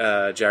thank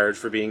Jared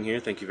for being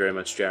here. Thank you very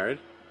much, Jared.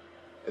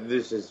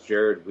 This is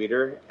Jared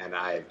Weeder, and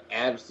I have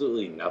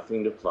absolutely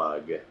nothing to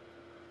plug.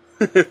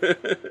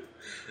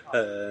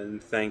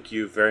 And thank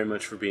you very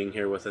much for being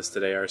here with us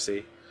today,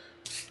 RC.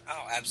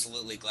 Oh,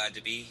 absolutely glad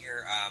to be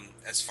here.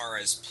 As far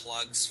as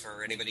plugs,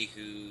 for anybody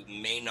who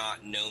may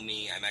not know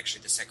me, I'm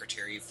actually the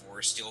secretary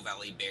for Steel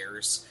Valley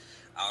Bears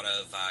out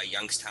of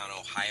Youngstown,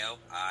 Ohio,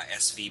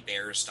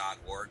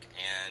 svbears.org.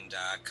 And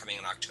coming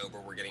in October,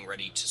 we're getting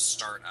ready to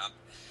start up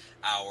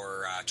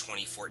our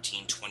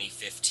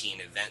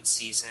 2014-2015 event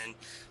season.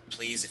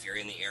 Please, if you're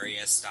in the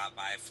area, stop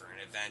by for an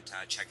event.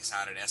 Check us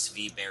out at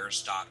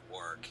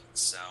svbears.org.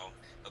 So,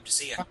 hope to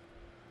see you.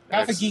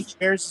 Half of Geek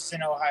Bears is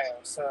in Ohio,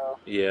 so...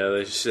 Yeah,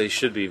 they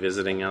should be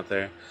visiting out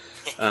there.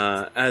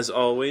 As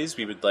always,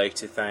 we would like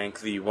to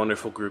thank the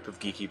wonderful group of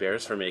Geeky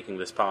Bears for making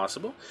this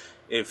possible.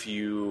 If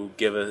you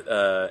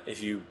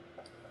if you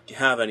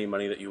have any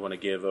money that you want to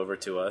give over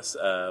to us,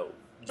 you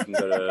can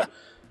go to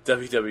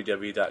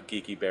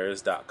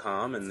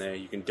www.geekybears.com, and there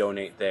you can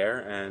donate there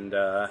and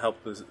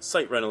help the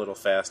site run a little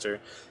faster,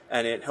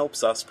 and it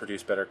helps us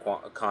produce better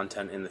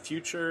content in the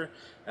future,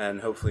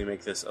 and hopefully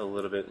make this a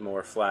little bit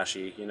more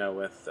flashy,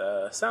 with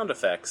sound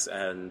effects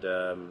and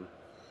I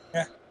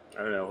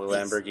don't know,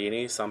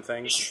 Lamborghini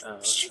something.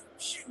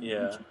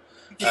 Yeah.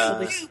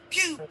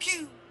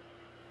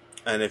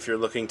 And if you're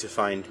looking to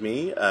find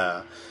me,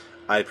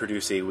 I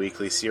produce a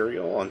weekly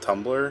serial on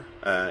Tumblr.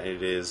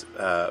 It is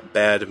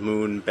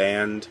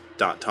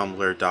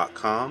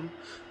badmoonband.tumblr.com.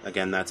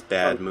 Again, that's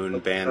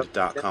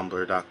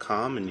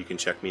badmoonband.tumblr.com, and you can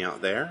check me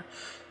out there.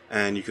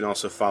 And you can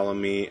also follow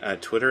me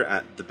at Twitter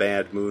at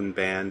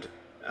thebadmoonband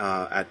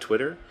at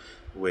Twitter,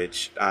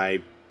 which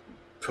I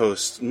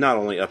post not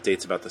only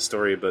updates about the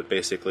story, but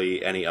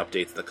basically any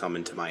updates that come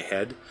into my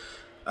head.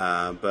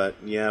 But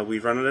yeah,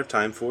 we've run out of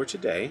time for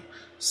today.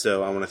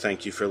 So I want to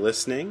thank you for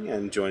listening,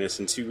 and join us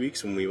in 2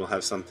 weeks when we will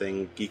have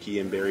something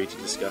geeky and berry to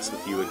discuss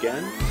with you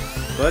again.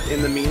 But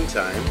in the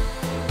meantime,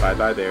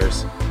 bye-bye,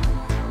 Bears.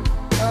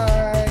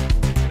 Bye.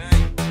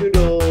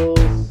 Doodle.